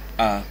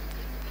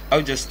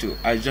 I just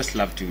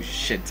love to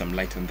shed some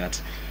light on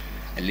that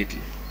a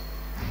little.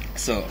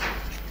 So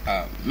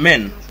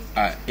men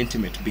are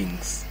intimate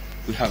beings,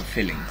 we have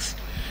feelings.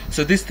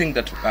 So this thing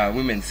that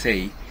women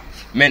say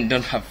men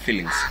don't have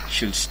feelings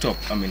should stop.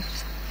 I mean,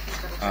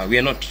 we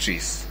are not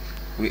trees,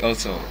 we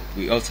also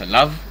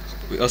love,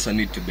 we also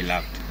need to be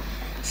loved.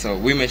 So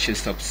women should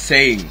stop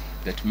saying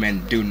that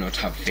men do not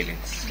have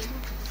feelings.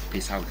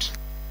 Peace out.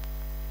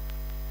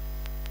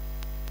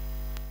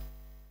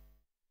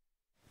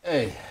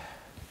 Hey.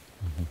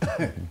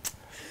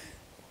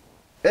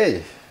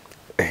 Hey.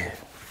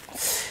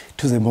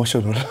 It was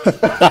emotional.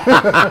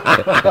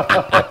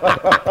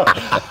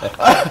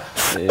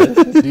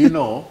 Do you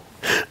know?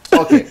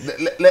 Okay,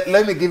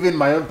 let me give in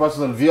my own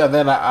personal view, and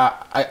then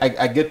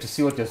I get to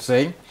see what you're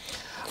saying.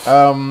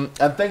 And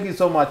thank you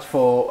so much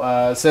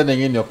for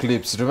sending in your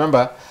clips.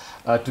 Remember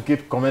to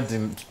keep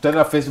commenting. Turn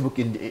on Facebook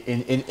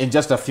in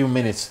just a few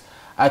minutes.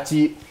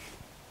 Ati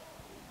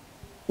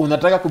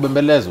unataka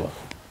kubembelezwa?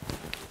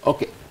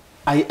 Okay,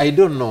 I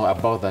don't know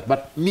about that,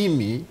 but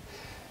mimi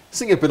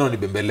singependa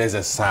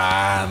unibembeleze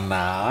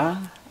sana.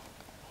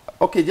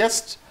 Okay,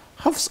 just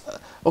have,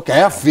 okay, I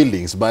have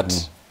feelings, but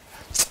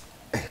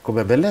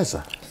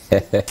kubembeleza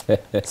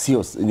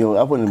sio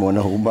hapo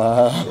nimeona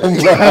umba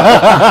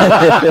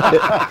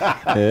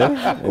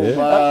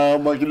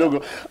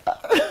kidogo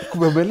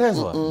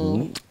kubembelezwa.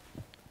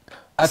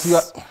 As you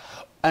are,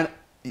 and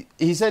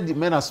he said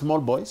men are small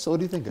boys, so what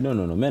do you think? No,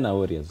 men are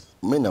warriors.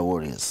 Men are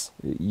warriors.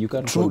 You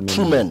can't True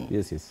men.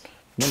 Yes.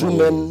 True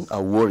men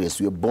are warriors.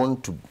 We are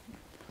born to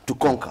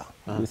conquer.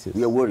 Yes.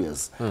 We are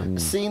warriors.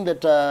 Saying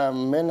that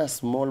men are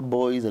small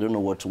boys, I don't know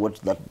what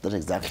that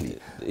exactly.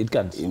 It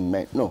can't.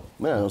 No,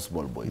 men are not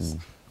small boys.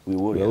 We are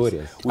warriors. We are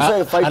warriors. We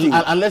started fighting.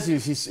 Unless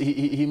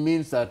he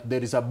means that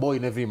there is a boy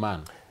in every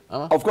man.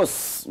 Of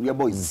course, we are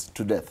boys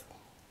to death.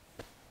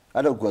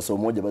 Hata ukiwa so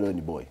moja bado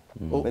ni boy.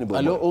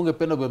 Alo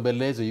ungependa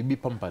kubembeleza, you be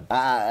pampered.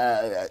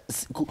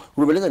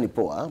 Kubembeleza ni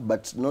poa,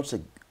 but not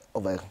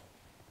over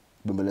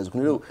kubembeleza.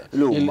 Kuna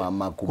ile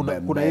mama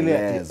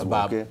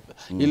kubembeleza. Okay?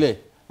 Ile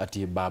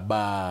ati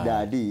baba.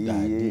 Daddy.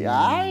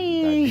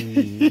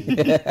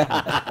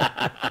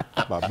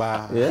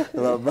 Baba. Yeah?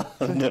 Baba.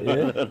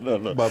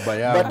 No. Baba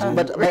ya.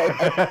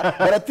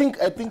 But I think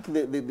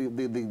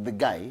the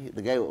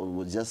guy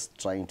was just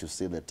trying to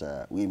say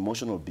that we're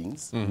emotional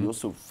beings. We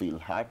also feel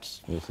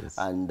hurt. Yes.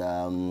 And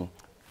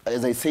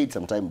as I said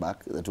some time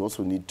back, that we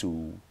also need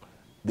to,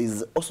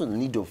 there's also the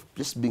need of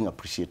just being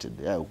appreciated.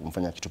 Yeah,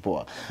 kumfanya kitu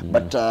poa.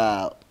 But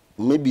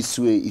maybe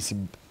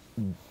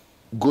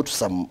go to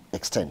some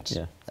extent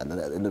at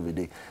the end of the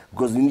day,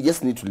 because you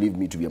just need to leave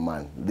me to be a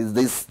man.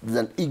 There's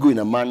an ego in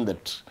a man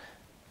that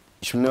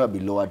should never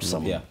be lowered to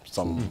some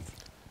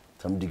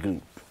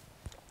degree.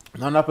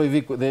 Naona hapo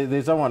hivi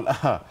there's someone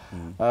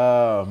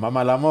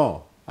Mama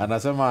Lamo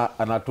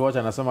anatuacha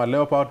anasema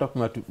leo Power Talk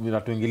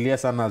mnatuingilia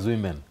sana as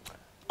women.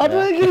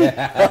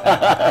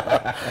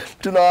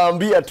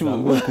 Tunawaambia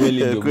tu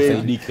kweli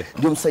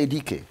ndio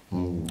msaidike.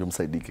 Ndio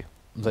msaidike.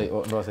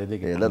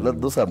 Ndio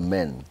Those are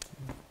men.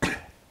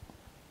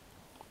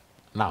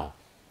 Now,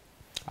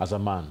 as a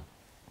man,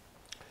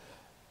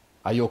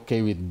 are you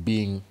okay with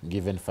being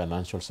given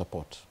financial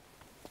support?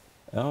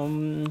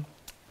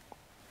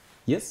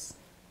 Yes.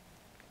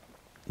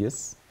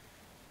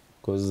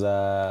 Because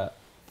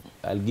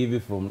I'll give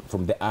you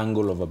from the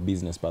angle of a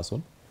business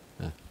person.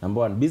 Number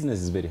one, business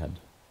is very hard.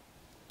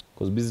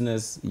 Because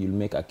business, you'll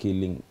make a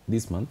killing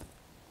this month.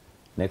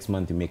 Next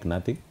month, you make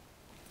nothing.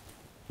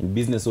 In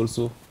business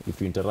also, if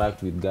you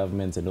interact with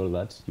governments and all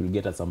that, you'll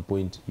get at some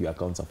point, your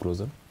accounts are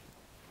frozen.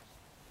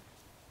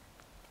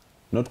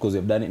 not because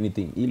you've done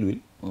anything ill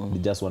will. They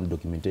just want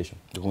documentation.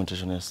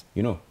 Documentation, yes.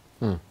 You know.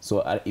 So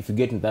if you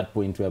get to that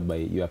point whereby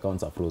your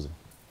accounts are frozen,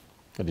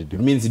 it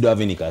means you don't have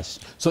any cash.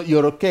 So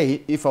you're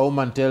okay if a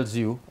woman tells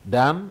you,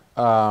 Dan,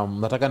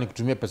 nataka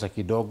nikutumie pesa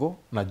kidogo,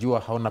 najua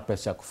hauna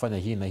pesa ya kufanya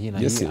hii na hii na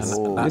Yes, hii. yes.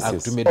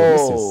 Akutumie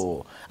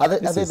Oh, are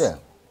they there?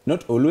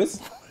 Not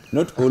always.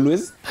 Not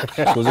always.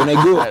 Because when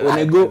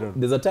I go,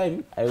 there's a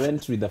time I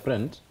went with a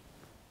friend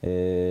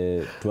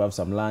to have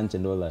some lunch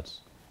and all that.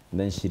 And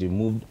then she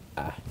removed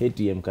a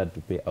ATM card to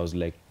pay. I was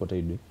like, what are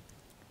you doing?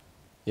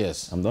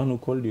 Yes. I'm the one who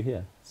called you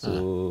here.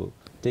 So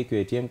take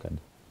your ATM card.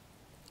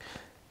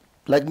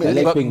 Like me, I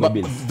like But, paying but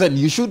the bills. then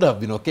you should have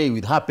been okay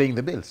with her paying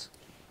the bills.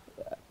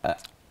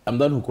 I'm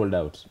the one who called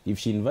out. If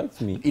she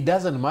invites me, It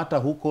doesn't matter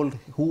who called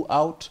who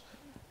out.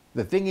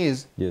 The thing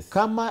is, Yes.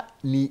 kama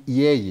ni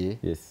yeye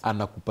Yes.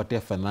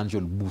 anakupatia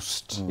financial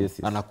boost, Yes,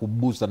 yes.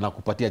 anakuboost,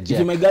 anakupatia if you're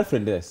jack. my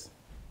girlfriend, yes.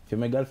 If you're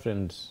my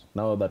girlfriend,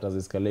 now that has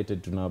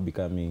escalated to now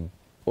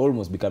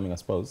almost becoming a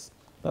spouse,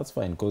 that's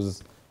fine.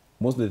 Because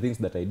most of the things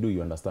that I do,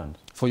 you understand.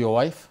 For your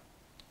wife,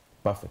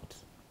 Perfect.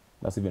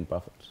 That's even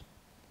perfect.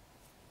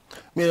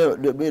 me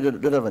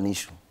don't have an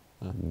issue.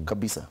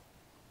 Kabisa.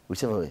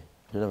 Whichever way,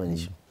 don't have an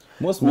issue.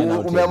 Most men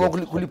out here Umeamua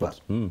get kulipa.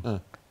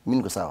 support.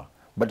 Mimi niko sawa.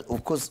 But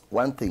of course,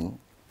 one thing,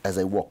 as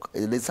I walk,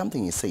 there's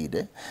something he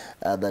said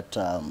that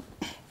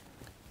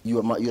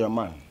you're a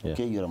man. Yeah.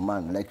 Okay, you're a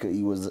man. Like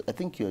he was, I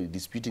think you're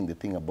disputing the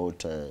thing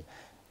about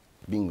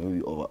being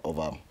very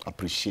over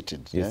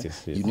appreciated. Yes, yeah?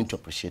 yes, yes, You need yes. to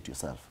appreciate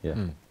yourself. Yeah.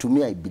 To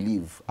me, I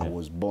believe I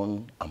was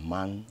born a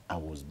man. I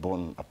was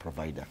born a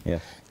provider. Yeah.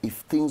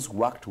 If things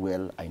worked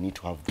well, I need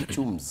to have the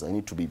chums. I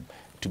need to be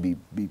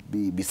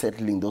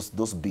settling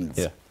those bills.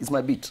 Yeah. It's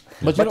my bit.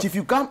 But But you know- if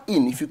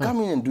you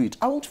come in and do it,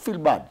 I won't feel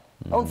bad.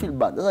 I won't feel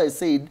bad. That's why I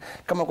said,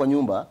 kama kwa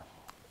nyumba,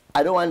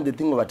 I don't want the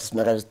thing about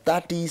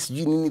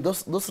 30s,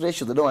 those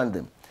ratios. I don't want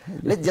them.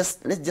 Let's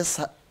just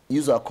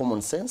use our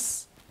common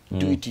sense.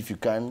 Do it if you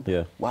can.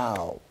 Yeah.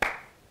 Wow,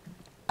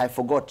 I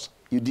forgot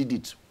you did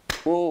it.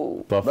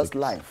 Oh, Perfect. that's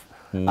life.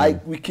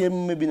 We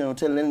came maybe in a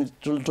hotel and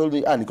told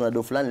me, niko na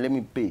do fulani, let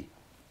me pay.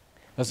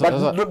 that's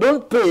But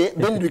don't pay,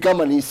 then it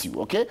become an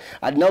issue, okay?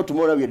 And now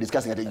tomorrow we are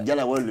discussing it.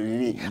 Jana world,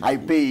 I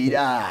paid.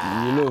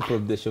 You know,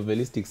 from the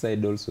chauvinistic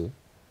side also,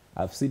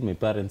 I've seen my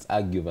parents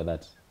argue over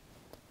that.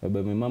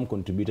 But my mom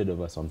contributed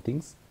over some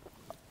things.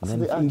 And So then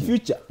they in argue.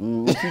 future,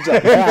 In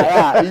future,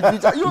 yeah, in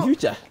future. in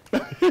future,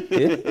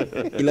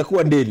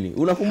 inakuwa deni.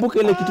 Unakumbuka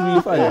ile kitu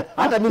nilifanya?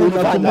 Hata mimi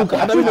nilifanya. Unakumbuka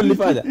hata mimi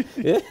nilifanya.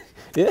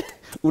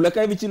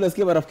 Unakaa hivi chini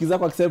unasikia marafiki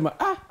zako akisema,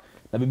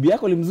 na bibi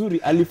yako ni mzuri,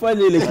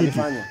 alifanya ile kitu.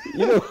 Alifanya.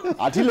 You know,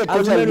 Ati ile I've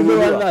kocha learned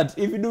more alinunuliwa. that.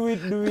 If you do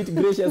it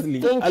graciously,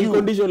 Thank you.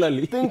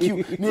 unconditionally. Thank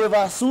you.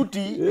 Never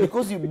suiti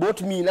because you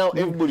bought me now.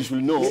 Everybody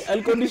should know.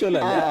 Unconditionally.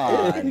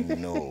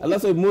 No. And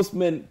that's why most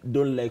men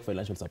don't like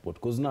financial support.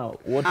 Because now,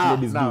 what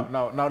ladies now, do...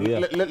 now, Yeah.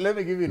 let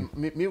me give you,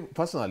 me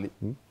personally,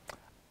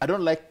 I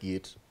don't like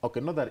it. Okay,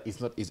 not that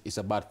it's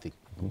a bad thing.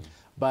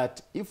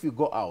 But if you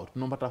go out,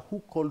 no matter who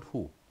called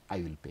who,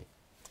 I will pay.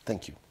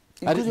 Thank you.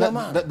 That, Because you're a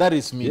man. that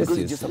is me. Yes, Because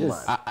yes, you're just a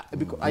yes. man.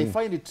 Because I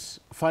find it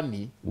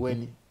funny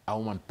when a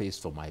woman pays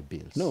for my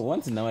bills. No,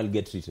 once in a while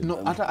get treated.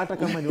 No, hata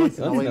kama ni once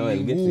in a Once in a while, while,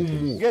 ni get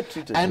treated. ngumu. Get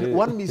treated. And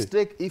one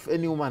mistake, if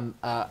any woman,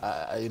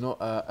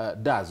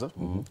 does,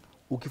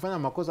 ukifanya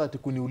makosa ati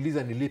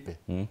kuniuliza nilipe,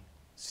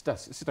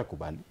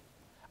 sitakubali.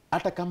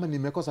 Hata kama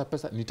nimekosa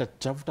pesa,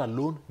 nitachafuta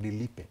loan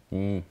nilipe.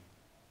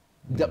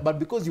 But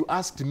because you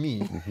asked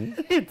me,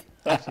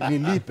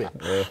 nilipe,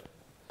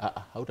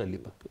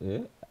 hautalipa.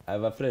 Yeah. I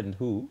have a friend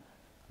who,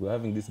 we're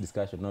having this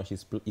discussion now,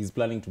 he's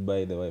planning to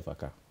buy the wife a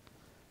car.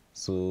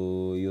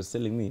 So he was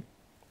telling me,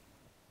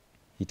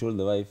 he told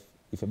the wife,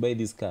 if I buy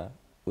this car,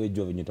 wewe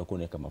jua venye utakuwa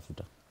unaweka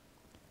mafuta.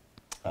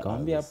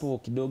 Akamwambia hapo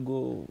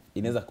kidogo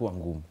inaweza kuwa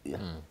ngumu.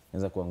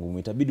 Inaweza kuwa ngumu.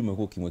 Itabidi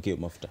umekuwa ukimwekea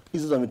mafuta.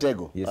 Hizo za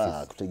mitego. Yes,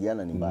 yes.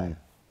 Kutegeana ni mbaya.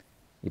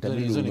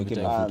 Itabidi Hizo ni umwekee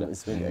mitego.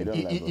 mafuta. I don't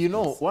like those You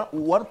know,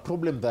 things. one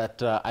problem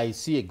that I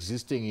see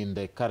existing in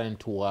the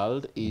current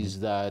world is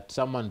that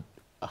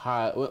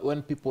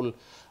when people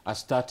are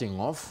starting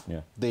off,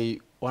 Yeah. they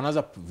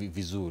wanaanza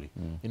vizuri.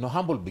 You know,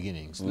 humble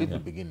beginnings, little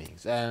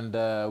beginnings, and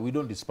we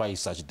don't despise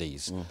such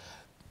days.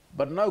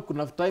 But now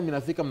kuna time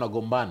inafika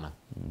mnagombana.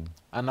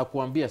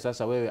 Anakuambia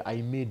sasa wewe,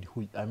 I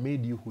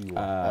made you who you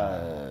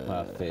are.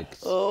 Perfect.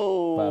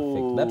 Oh,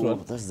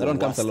 Perfect. that's That the one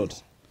comes a worst.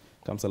 lot.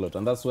 Comes a lot.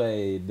 And that's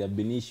why there have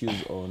been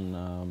issues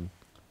on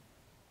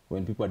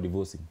when people are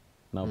divorcing.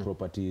 Now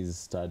properties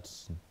start.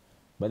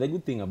 But the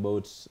good thing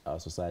about our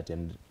society,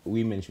 and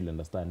women should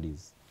understand,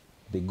 is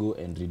they go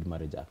and read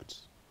Marriage Act.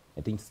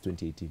 I think it's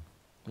 2018.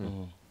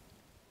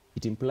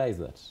 It implies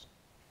that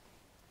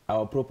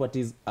our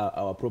properties are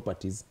our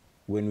properties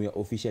when we are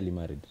officially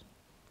married.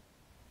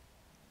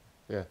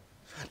 Yeah.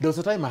 There was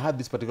a time I had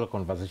this particular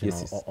conversation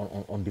Yes, yes.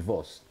 on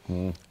divorce.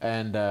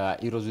 And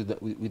it was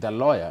with a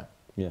lawyer.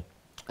 Yeah.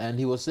 And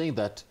he was saying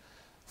that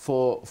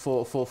for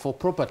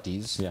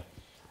properties, Yeah.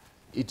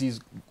 it is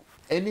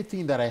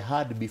anything that I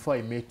had before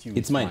I met you.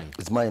 It's is mine.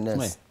 It's mine,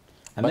 yes.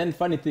 And then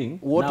funny thing,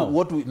 What now,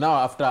 we now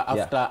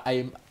after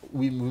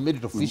we made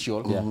it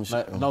official.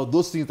 Now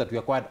those things that we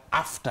acquired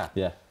after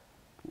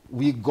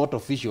we got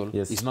official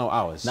is now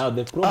ours. Now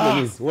the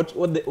problem is what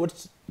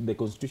the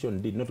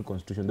constitution did, not the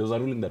constitution. There was a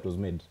ruling that was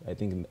made, I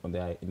think, in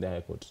the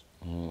High Court.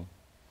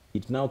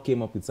 It now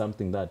came up with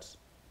something that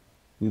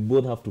we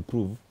both have to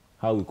prove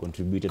how we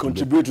contributed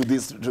to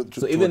this.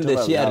 So even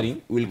the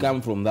sharing will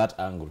come from that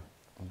angle.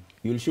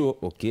 You'll show,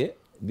 okay,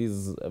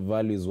 this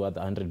value is worth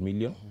 100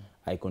 million.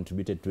 I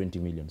contributed 20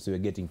 million, so you're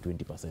getting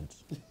 20%.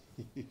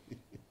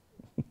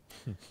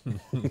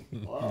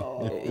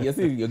 You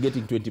see, you're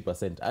getting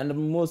 20%,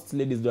 and most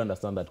ladies don't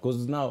understand that,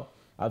 because now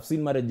I've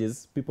seen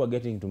marriages, people are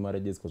getting into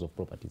marriages because of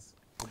properties.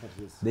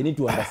 They need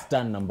to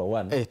understand, number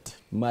one,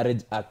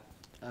 marriage act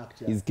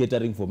is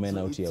catering for men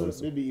out here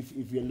also. Maybe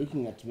if you're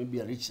looking at maybe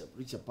a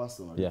richer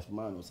person or a rich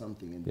man or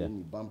something, and then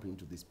you bump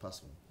into this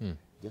person,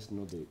 just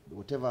know that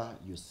whatever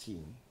you're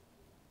seeing,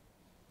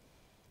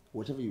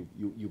 whatever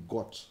you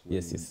got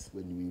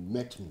when you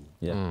met me,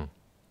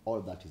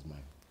 all that is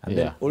mine. And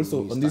then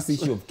also on this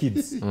issue of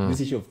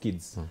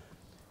kids,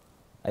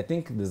 I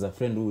think there's a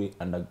friend who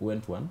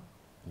underwent one,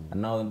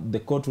 and now the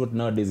court what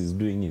nowadays is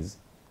doing is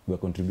we're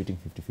contributing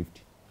 50-50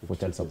 for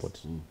child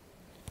support.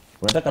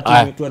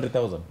 Unataka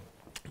 200,000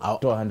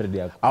 to 100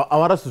 yako. I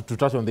want us to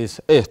touch on this.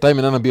 Time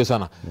inana bio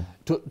sana.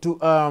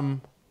 To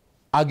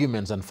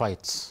arguments and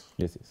fights.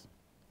 Yes.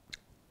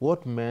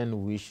 What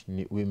men wish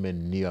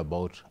women knew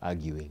about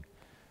arguing?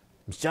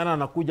 Msichana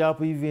anakuja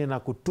hapo hivi na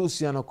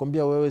kutusi,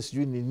 anakuambia wewe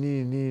sijui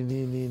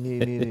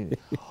ni.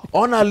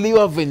 Ona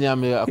liwa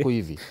venye ako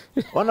hivi.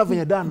 Ona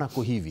venye dana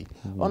ako hivi.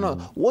 Ona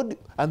what,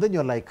 and then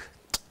you're like,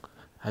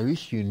 I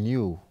wish you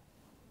knew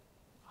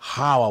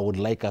how I would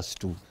like us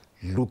to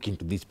look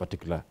into this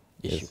particular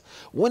issue.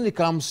 When it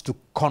comes to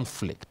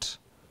conflict,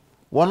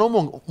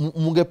 wanaume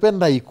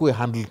mungependa ikue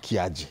handle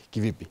kiaje,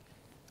 kivipi?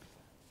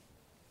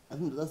 I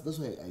think that's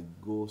why I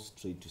go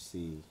straight to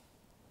say,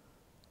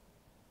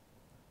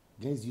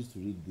 guys used to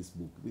read this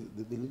book.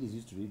 The ladies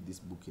used to read this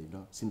book, you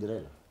know,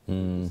 Cinderella.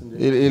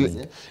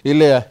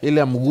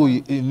 Ile mguu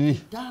ni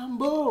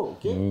Tambo,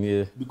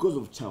 okay? Because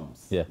of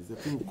charms. There's a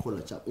thing called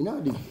a charm.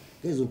 Nowadays,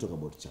 guys don't talk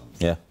about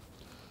charms.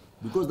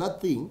 Because that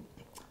thing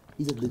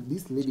is that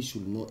this lady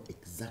should know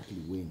exactly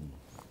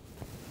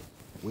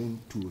when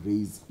to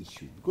raise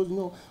issue. Because you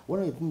know, one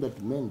of the things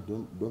that men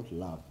don't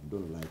like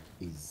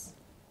is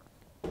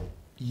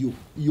you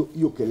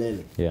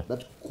kelele.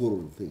 That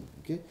quarrel thing,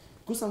 okay?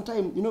 Because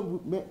sometimes, you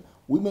know, men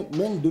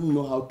don't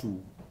know how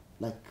to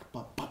like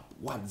pop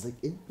words,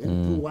 like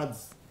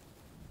words,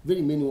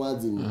 very many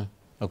words in.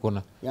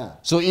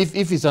 So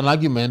if it's an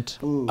argument,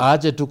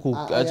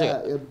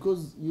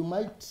 because you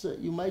might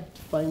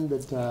find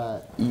that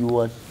you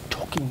are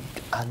talking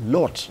a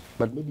lot,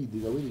 but maybe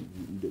there's a way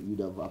you'd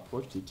have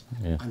approached it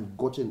and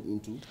gotten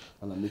into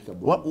an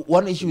amicable.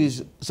 One issue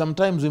is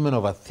sometimes women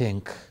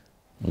overthink.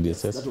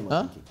 That's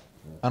overthinking.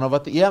 And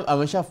overthink.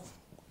 Amesha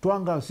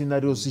twanga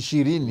scenarios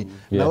 20.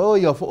 Now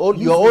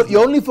you're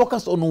only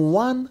focused on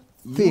one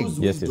thing.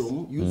 Use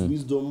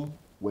wisdom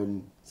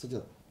when such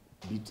a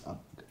bit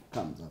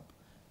comes up.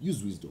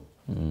 Use wisdom.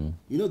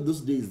 You know, those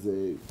days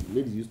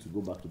ladies used to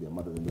go back to their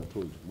mother and they were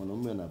told,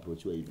 mwanaume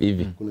anaapproachiwa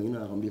hivi. Kuna wengine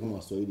anakuambia kama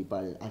Waswahili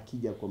pale,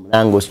 akija kwa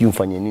mlango sijui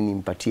mfanye nini,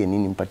 mpatie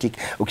nini,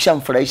 mpatike.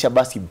 Ukishamfurahisha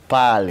basi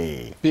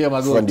pale. Pia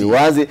magoti.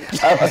 Wazi.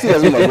 Si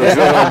lazima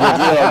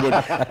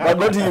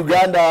magoti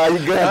Uganda,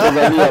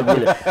 Tanzania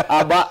kule.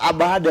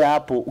 Baada ya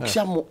hapo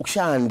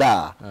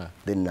ukishaandaa,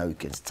 then now you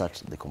can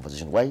start the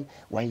conversation.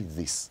 Why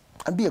this?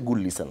 And be a good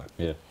listener.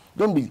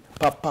 Don't be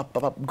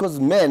pop because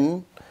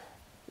men,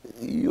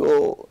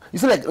 you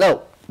feel like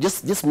now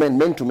just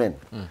men to men.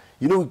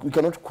 You know, we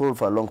cannot quarrel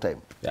for a long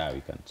time.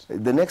 We can't.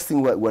 The next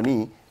thing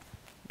wani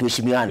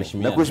tuheshimiane.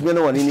 Na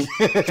kuheshimiana wanini?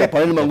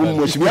 Chapani mangumu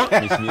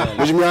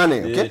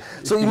mheshimiane. Okay?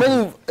 So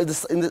imagine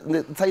in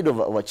the side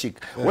of a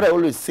chick. What I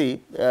always say,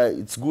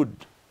 it's good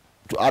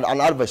to add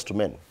an advice to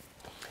men.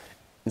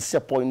 In such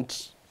a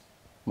point,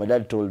 my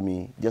dad told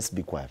me, just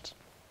be quiet.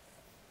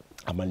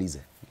 Amalize.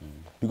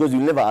 Because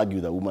you'll never argue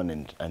with a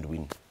woman and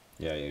win.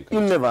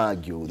 You'll never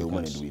argue with a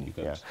woman and win.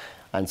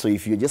 And so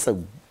if you're just a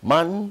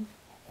man,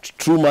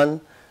 true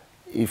man,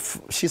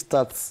 if she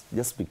starts,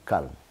 just be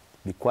calm.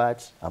 Be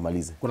quiet,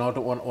 amalize. Kuna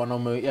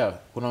wanaume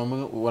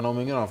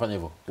wengine wanafanya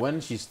hivyo.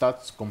 When she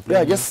starts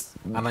complaining,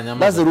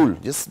 that's the rule.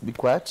 Just be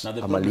quiet, now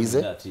the amalize.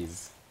 Problem that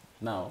is,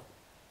 now,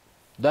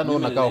 Dano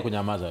unakaa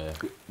kunyamaza.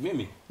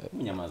 Mimi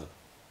kunyamaza.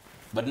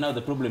 But now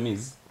the problem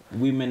is,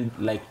 women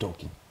like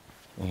talking.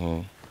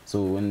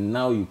 So when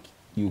now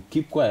you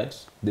keep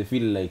quiet, they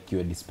feel like you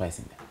are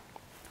despising them.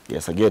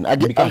 Yes, again.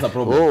 It becomes a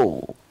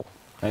problem.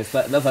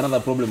 That's another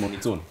problem on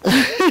its own.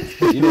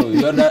 You know,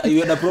 you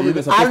had a problem.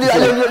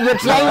 You're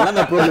trying.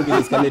 Another problem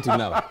is escalating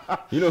now.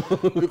 You know,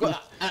 because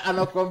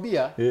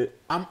anakwambia,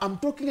 I'm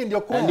talking and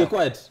you're quiet. And you're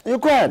quiet. You're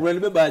quiet.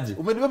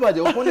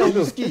 Umenibebaje? Upone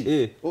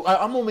usikii.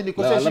 Ama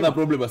umenikosesha. Another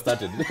problem has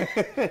started.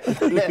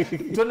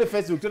 Tuone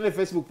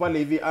Facebook pale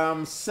hivi.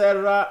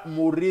 Sarah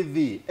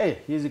Muridhi.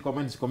 Hizi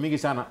comments ziko mingi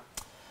sana.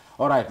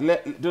 All right,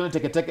 don't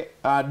take.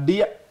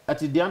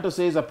 Dianto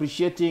says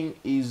appreciating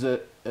is a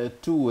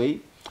two-way.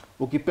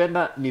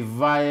 ukipenda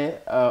nivae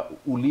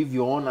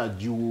ulivyoona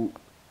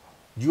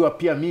jua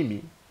pia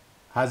mimi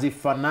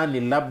hazifanani,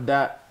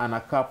 labda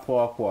anakaa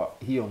poa kwa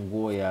hiyo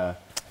nguo ya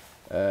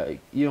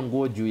hiyo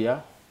nguo juu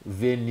ya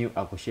venue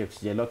ako shape.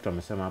 Sijaelewa kitu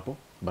amesema hapo,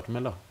 but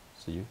melo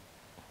sijui.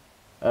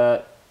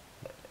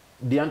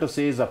 Dianto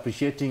says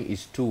appreciating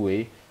is two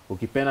way.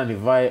 Ukipenda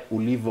nivae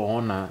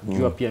ulivyoona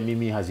jua pia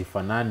mimi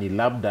hazifanani,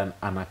 labda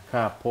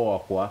anakaa poa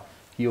kwa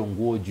hiyo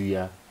nguo juu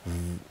ya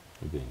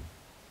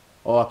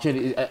oh,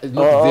 actually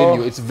not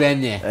venue, it's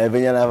venye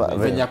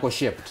venye ako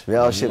shaped.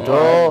 Yeah, shaped.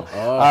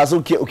 So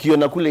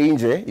ukiona kule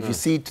nje, if you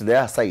see it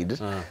their side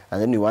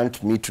and then you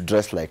want me to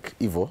dress like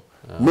Ivo,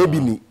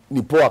 maybe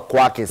ni poa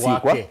kwake, si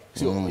kwa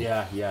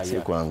si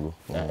kwangu.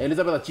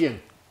 Elizabeth Achieng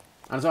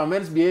anasema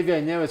men's behavior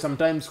yenyewe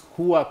sometimes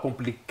huwa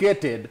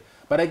complicated,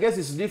 but I guess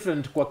it's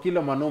different kwa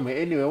kila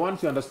mwanaume. Anyway,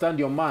 once you understand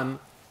your man,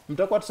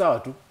 mtakuwa sawa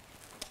tu.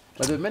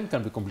 But the men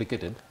can be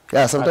complicated.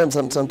 Yeah, sometimes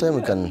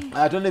we can.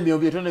 Tuende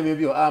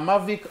miobio.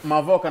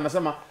 Mavok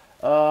anasema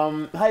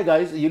hi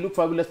guys, you look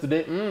fabulous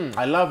today.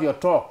 I love your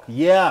talk.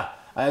 Yeah,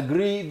 I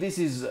agree. This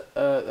is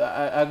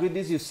I agree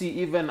this, you see,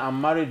 even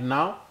I'm married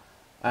now,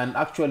 and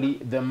actually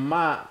the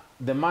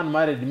man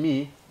married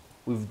me.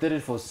 We've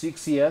dated for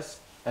 6 years,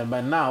 and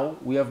by now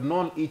we have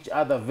known each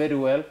other very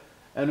well,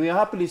 and we are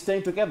happily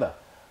staying together.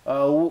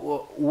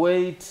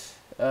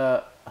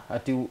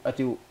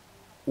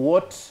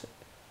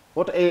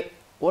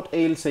 What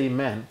ails a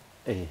man?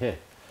 Hey.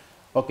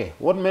 Okay,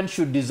 what men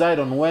should decide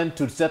on when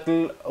to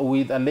settle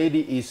with a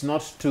lady is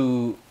not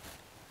to...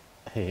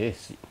 Hey.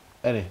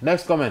 Anyway,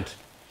 next comment.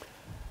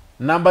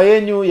 Namba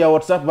yenyu ya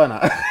WhatsApp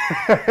bana.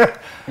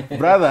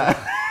 Brother.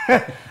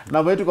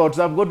 Namba yetu kwa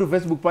WhatsApp, go to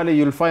Facebook pale,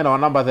 you'll find our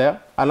number there.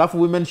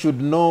 Alafu women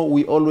should know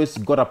we always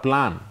got a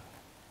plan.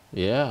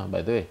 Yeah,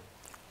 by the way.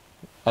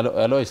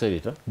 Hello, I said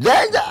it, huh?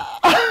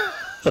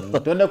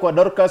 Tuende kwa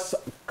Dorcas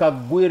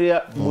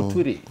Kagwiria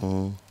Mutwiri.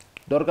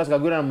 Dorcas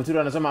Kagwiria Mutwiri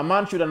anasema a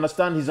man should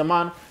understand he's a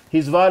man,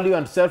 his value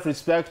and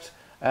self-respect,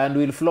 and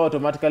will flow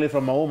automatically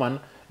from a woman.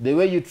 The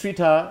way you treat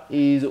her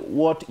is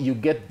what you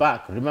get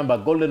back. Remember,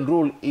 golden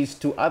rule is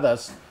to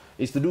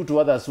do to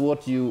others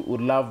what you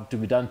would love to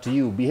be done to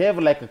you. Behave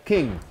like a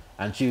king,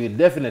 and she will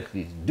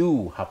definitely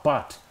do her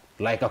part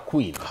like a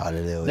queen.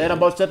 Hallelujah. Then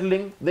about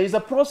settling, there is a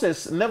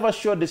process. Never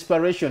show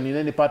desperation in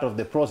any part of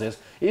the process.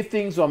 If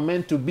things were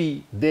meant to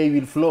be, they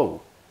will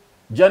flow.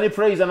 Johnny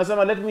Praise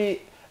anasema,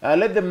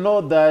 let them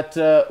know that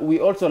we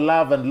also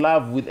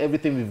love with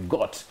everything we've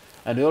got,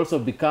 and we also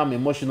become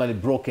emotionally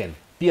broken.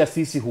 Pia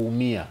sisi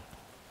huumia.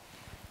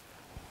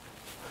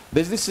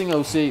 There's this thing I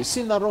would say,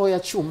 sina roho ya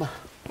chuma.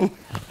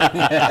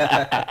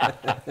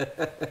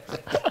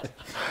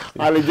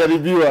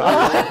 Alijaribiwa.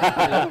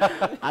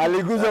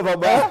 Aliguza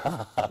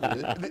baba.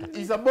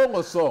 It's a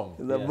bongo song.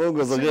 It's a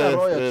bongo song. Sina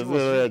roho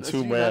ya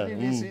chuma.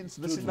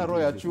 Sina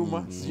roho ya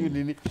chuma. Sijui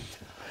nini.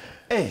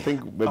 I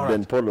think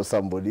Ben Paul or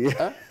somebody.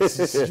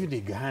 Sijui ni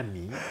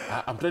gani.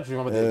 I'm trying to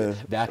remember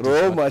the artist.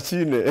 Roho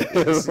machine.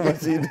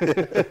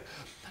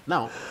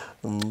 Now,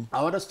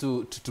 I want us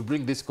to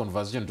bring this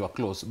conversation to a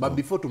close. But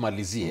before to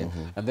malizie,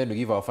 and then we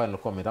give our final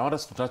comment, I want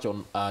us to touch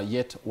on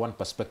yet one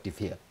perspective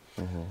here.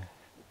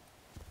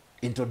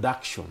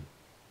 Introduction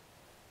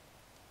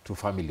to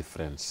family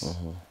friends.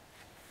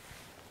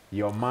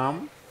 Your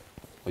mom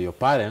or your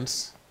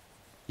parents,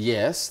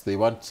 yes, they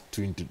want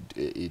to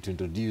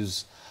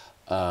introduce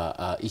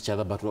each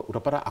other, but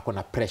utapata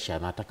akona pressure,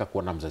 nataka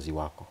kuona mzazi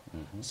wako.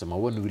 Sema,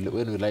 when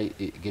will I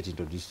get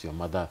introduced to your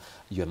mother?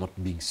 You are not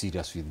being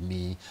serious with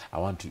me. I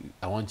want you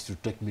to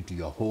take me to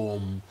your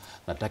home.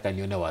 Nataka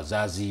nione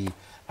wazazi.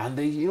 And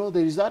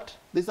there is that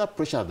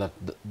pressure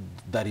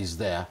that is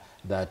there,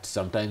 that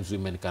sometimes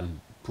women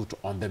can put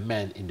on the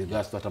men in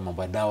regards to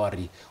mambo ya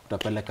dowry.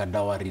 Utapeleka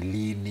dowry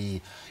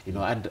lini,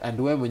 and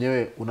wewe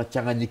mwenyewe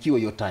unachanganyikiwa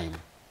your time.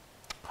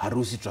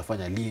 Harusi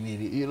tutafanya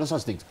lini,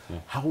 such things.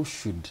 How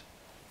should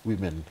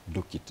women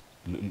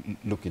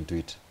look into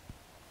it?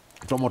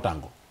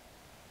 Tomotango.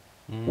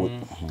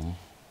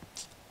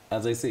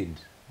 As I said,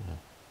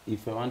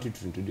 if I wanted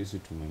to introduce you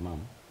to my mom,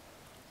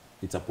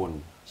 it's upon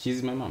me.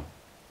 She's my mom.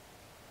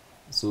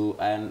 So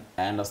I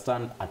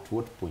understand at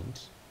what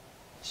point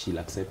she'll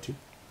accept you,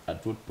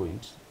 at what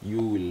point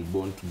you will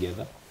bond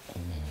together,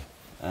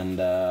 and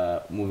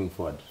moving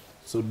forward.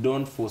 So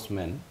don't force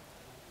men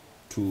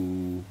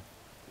to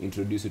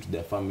introduce you to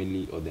their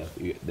family or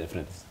their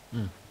friends.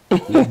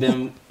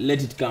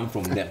 Let it come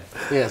from them.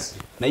 Yes.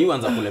 Na you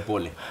anza pole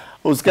pole.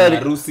 Uskari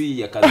harusi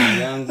ya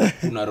kazi yangu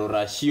kuna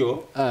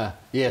rorashio.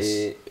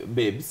 Yes.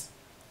 Babes,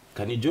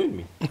 can you join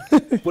me?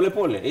 Pole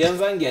pole.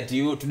 Yanzangi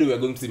ati today we are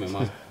going to see my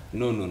mom.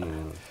 No.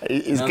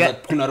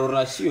 Kuna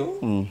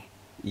rorashio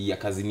ya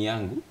kazi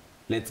yangu.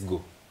 Let's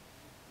go.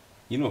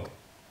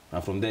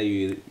 And from there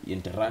you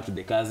interact with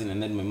the cousin,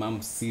 and then my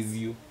mom sees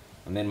you,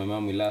 and then my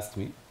mom will ask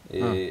me,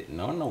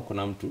 naona uko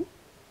na mtu,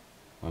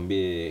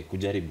 mwambie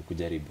kujaribu.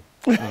 Kujaribu.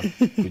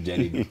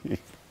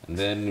 And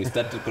then we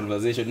start the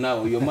conversation.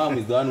 Now your mom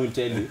is the one who will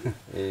tell you,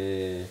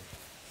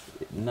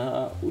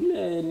 na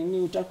ule nini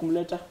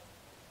utakumleta?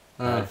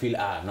 I feel,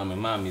 no, my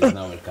mom is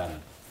now welcome.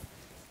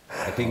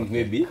 I think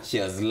maybe she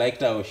has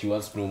liked her or she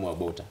wants to know more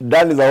about her.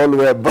 Dan is a whole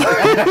web.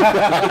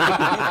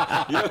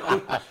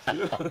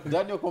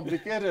 Dan, you're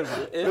complicated,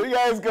 man. You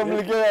guys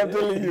complicated, I'm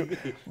telling you.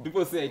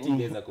 People say IT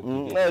guys are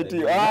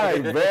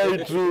complicated.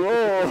 Very true.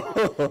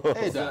 Oh.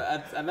 Hey, So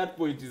Dan. at that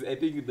point, I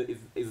think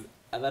is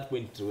at that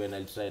point when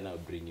I'll try now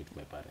bring it to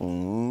my parents.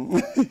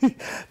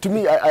 To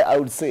me, I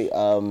would say,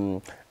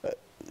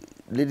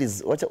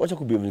 ladies, wacha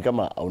kubehave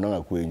kama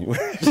aunanga kwenyu.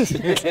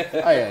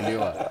 Aya,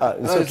 liwa.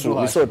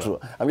 It's so true.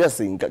 I'm just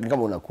saying,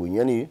 kama una kwenyu.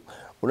 Yani,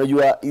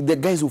 unajua, the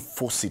guys who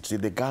force it,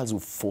 the girls who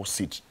force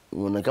it,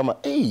 unaona kama,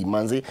 hey,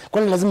 manze,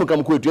 kwani lazima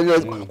kama kwetu?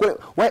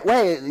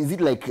 Why is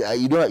it like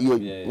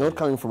you're not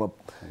coming from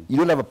you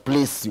don't have a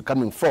place you're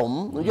coming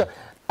from? Unajua,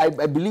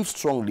 I believe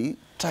strongly,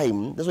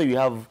 time, that's why you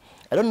have,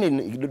 I don't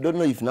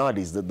know if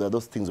nowadays there are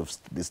those things of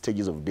the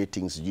stages of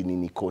dating,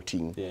 sijui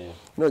courting. Yeah.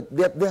 No,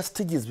 there are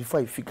stages before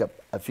I pick up.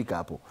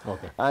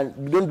 Okay.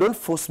 And don't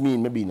force me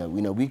maybe in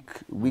a week,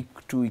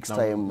 2 weeks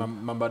time.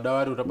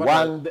 Mambadawari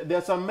utapata. There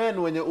are some men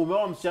wenye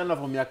umeoa msichana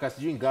for miaka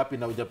sijui ngapi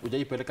na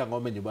hujaipeleka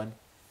ng'ombe nyumbani.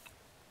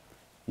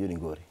 Hiyo ni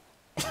ngori.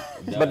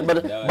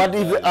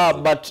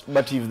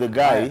 But if the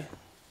guy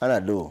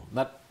anado.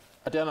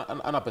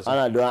 Ana pesa.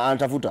 Anado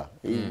anatafuta.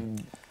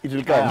 It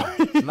will come.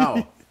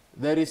 Now,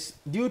 there is,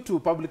 due to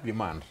public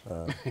demand,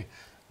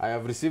 I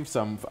have received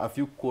a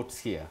few quotes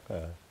here.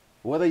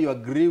 Whether you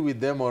agree with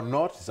them or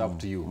not, it's up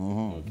to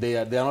you. They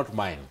are not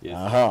mine.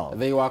 Yes.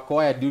 They were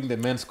acquired during the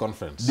men's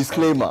conference.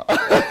 Disclaimer.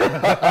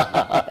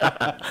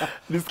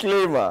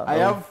 Disclaimer. I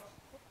have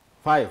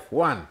 5.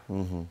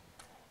 1.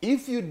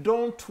 If you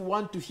don't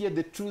want to hear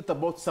the truth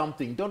about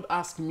something, don't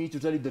ask me to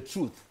tell you the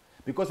truth,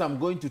 because I'm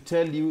going to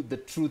tell you the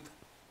truth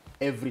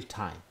every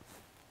time.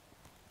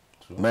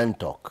 Men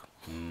talk.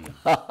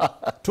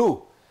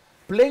 2,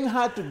 playing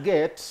hard to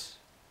get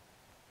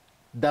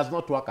does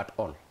not work at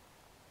all.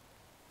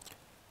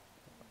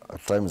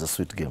 At times a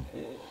sweet game.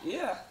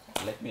 Yeah,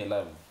 like me, I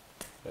love it.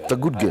 It's a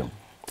good game.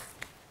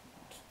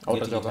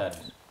 Getting it hard.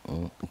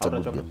 It's a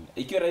good game.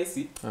 Ikiwa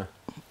rahisi,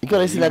 Ikiwa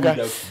rahisi laka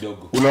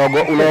kidogo.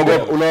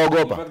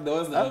 unaogopa. In fact, the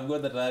ones that I've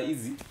got that are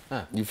easy,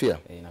 You fear?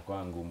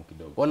 inakuwa ngumu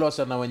kidogo. Wale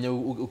wasichana wenye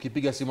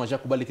ukipiga simu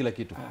ashakubali kila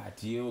kitu.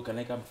 Tio, can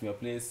I come to your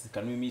place?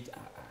 Can we meet?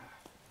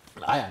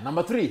 Aya,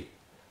 number 3.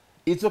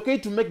 It's okay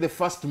to make the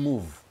first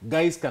move.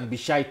 Guys can be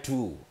shy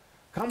too.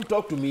 Come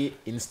talk to me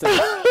instead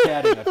of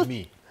staring at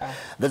me.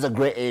 There's a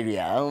gray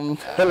area.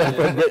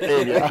 Gray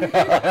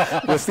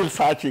area. We're still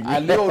searching.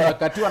 Leo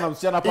unakatiwa na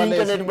msichana pale.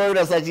 Internet boy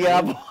unasearch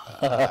hapo.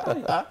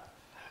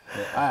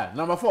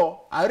 Number 4.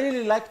 I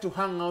really like to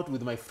hang out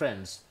with my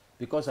friends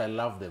because I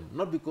love them,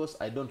 not because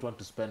I don't want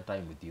to spend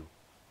time with you.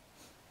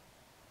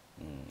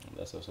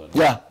 That's also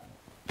Yeah.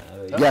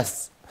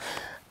 Yes.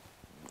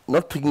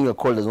 Not picking your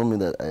call doesn't mean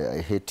that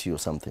I hate you or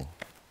something.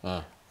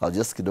 I'll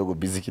just kidogo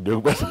busy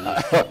kidogo.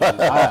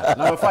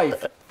 Number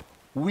 5.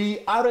 We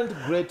aren't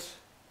great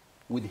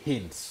with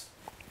hints.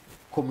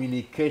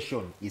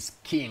 Communication is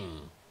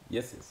king.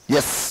 Yes.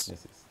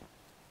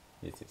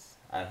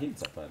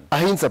 Hints hapana.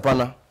 Hints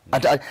hapana.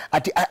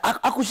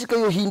 Akushika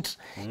hiyo hint.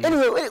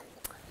 Anyway,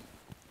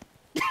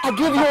 I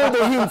give you all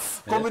the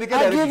hints. Communicate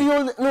I give directly. you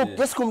all the,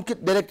 just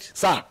communicate direct.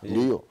 Sir,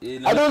 ndio.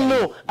 Yeah, I don't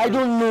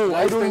know.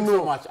 Guys, thanks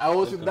so much. I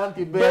was with Dan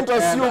Kibet Don't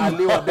assume. and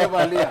Aliwa, Deva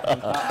Alia.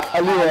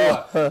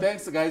 Aliwa.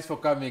 Thanks guys for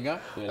coming.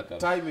 Welcome.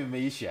 Time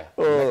imeisha.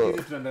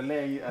 Lakini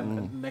tuendelee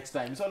next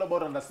time. It's all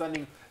about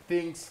understanding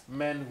things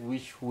men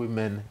wish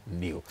women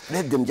knew.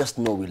 Let them just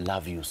know we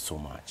love you so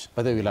much.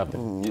 But then we love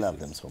them. We love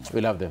them so much.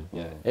 We love them.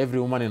 Yeah. Every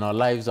woman in our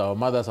lives, our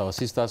mothers, our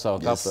sisters, our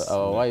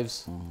our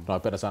wives.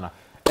 Tunawapenda sana.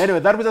 Anyway,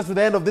 that brings us to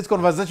the end of this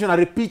conversation. A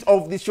repeat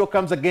of this show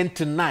comes again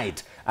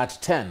tonight at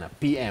 10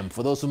 p.m.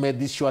 For those who made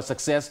this show a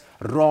success,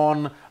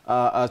 Ron,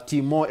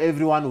 Timo,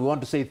 everyone, we want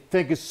to say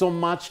thank you so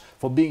much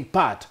for being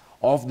part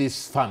of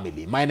this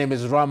family. My name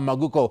is Ram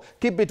Maguko.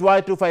 Keep it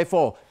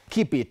Y254.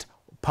 Keep it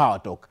Power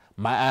Talk.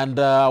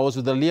 I was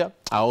with Alia.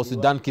 I was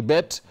with Dan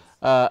Kibet.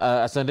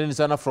 Asanteni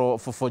sana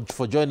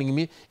for joining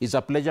me. It's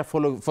a pleasure.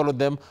 Follow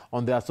them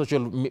on their social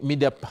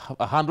media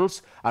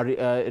handles.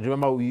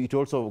 Remember, you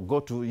also go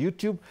to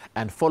YouTube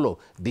and follow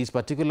this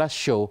particular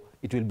show.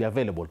 It will be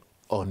available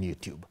on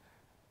YouTube.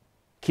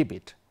 Keep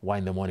it. Y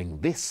in the morning.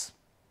 This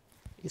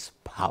is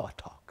Power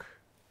Talk.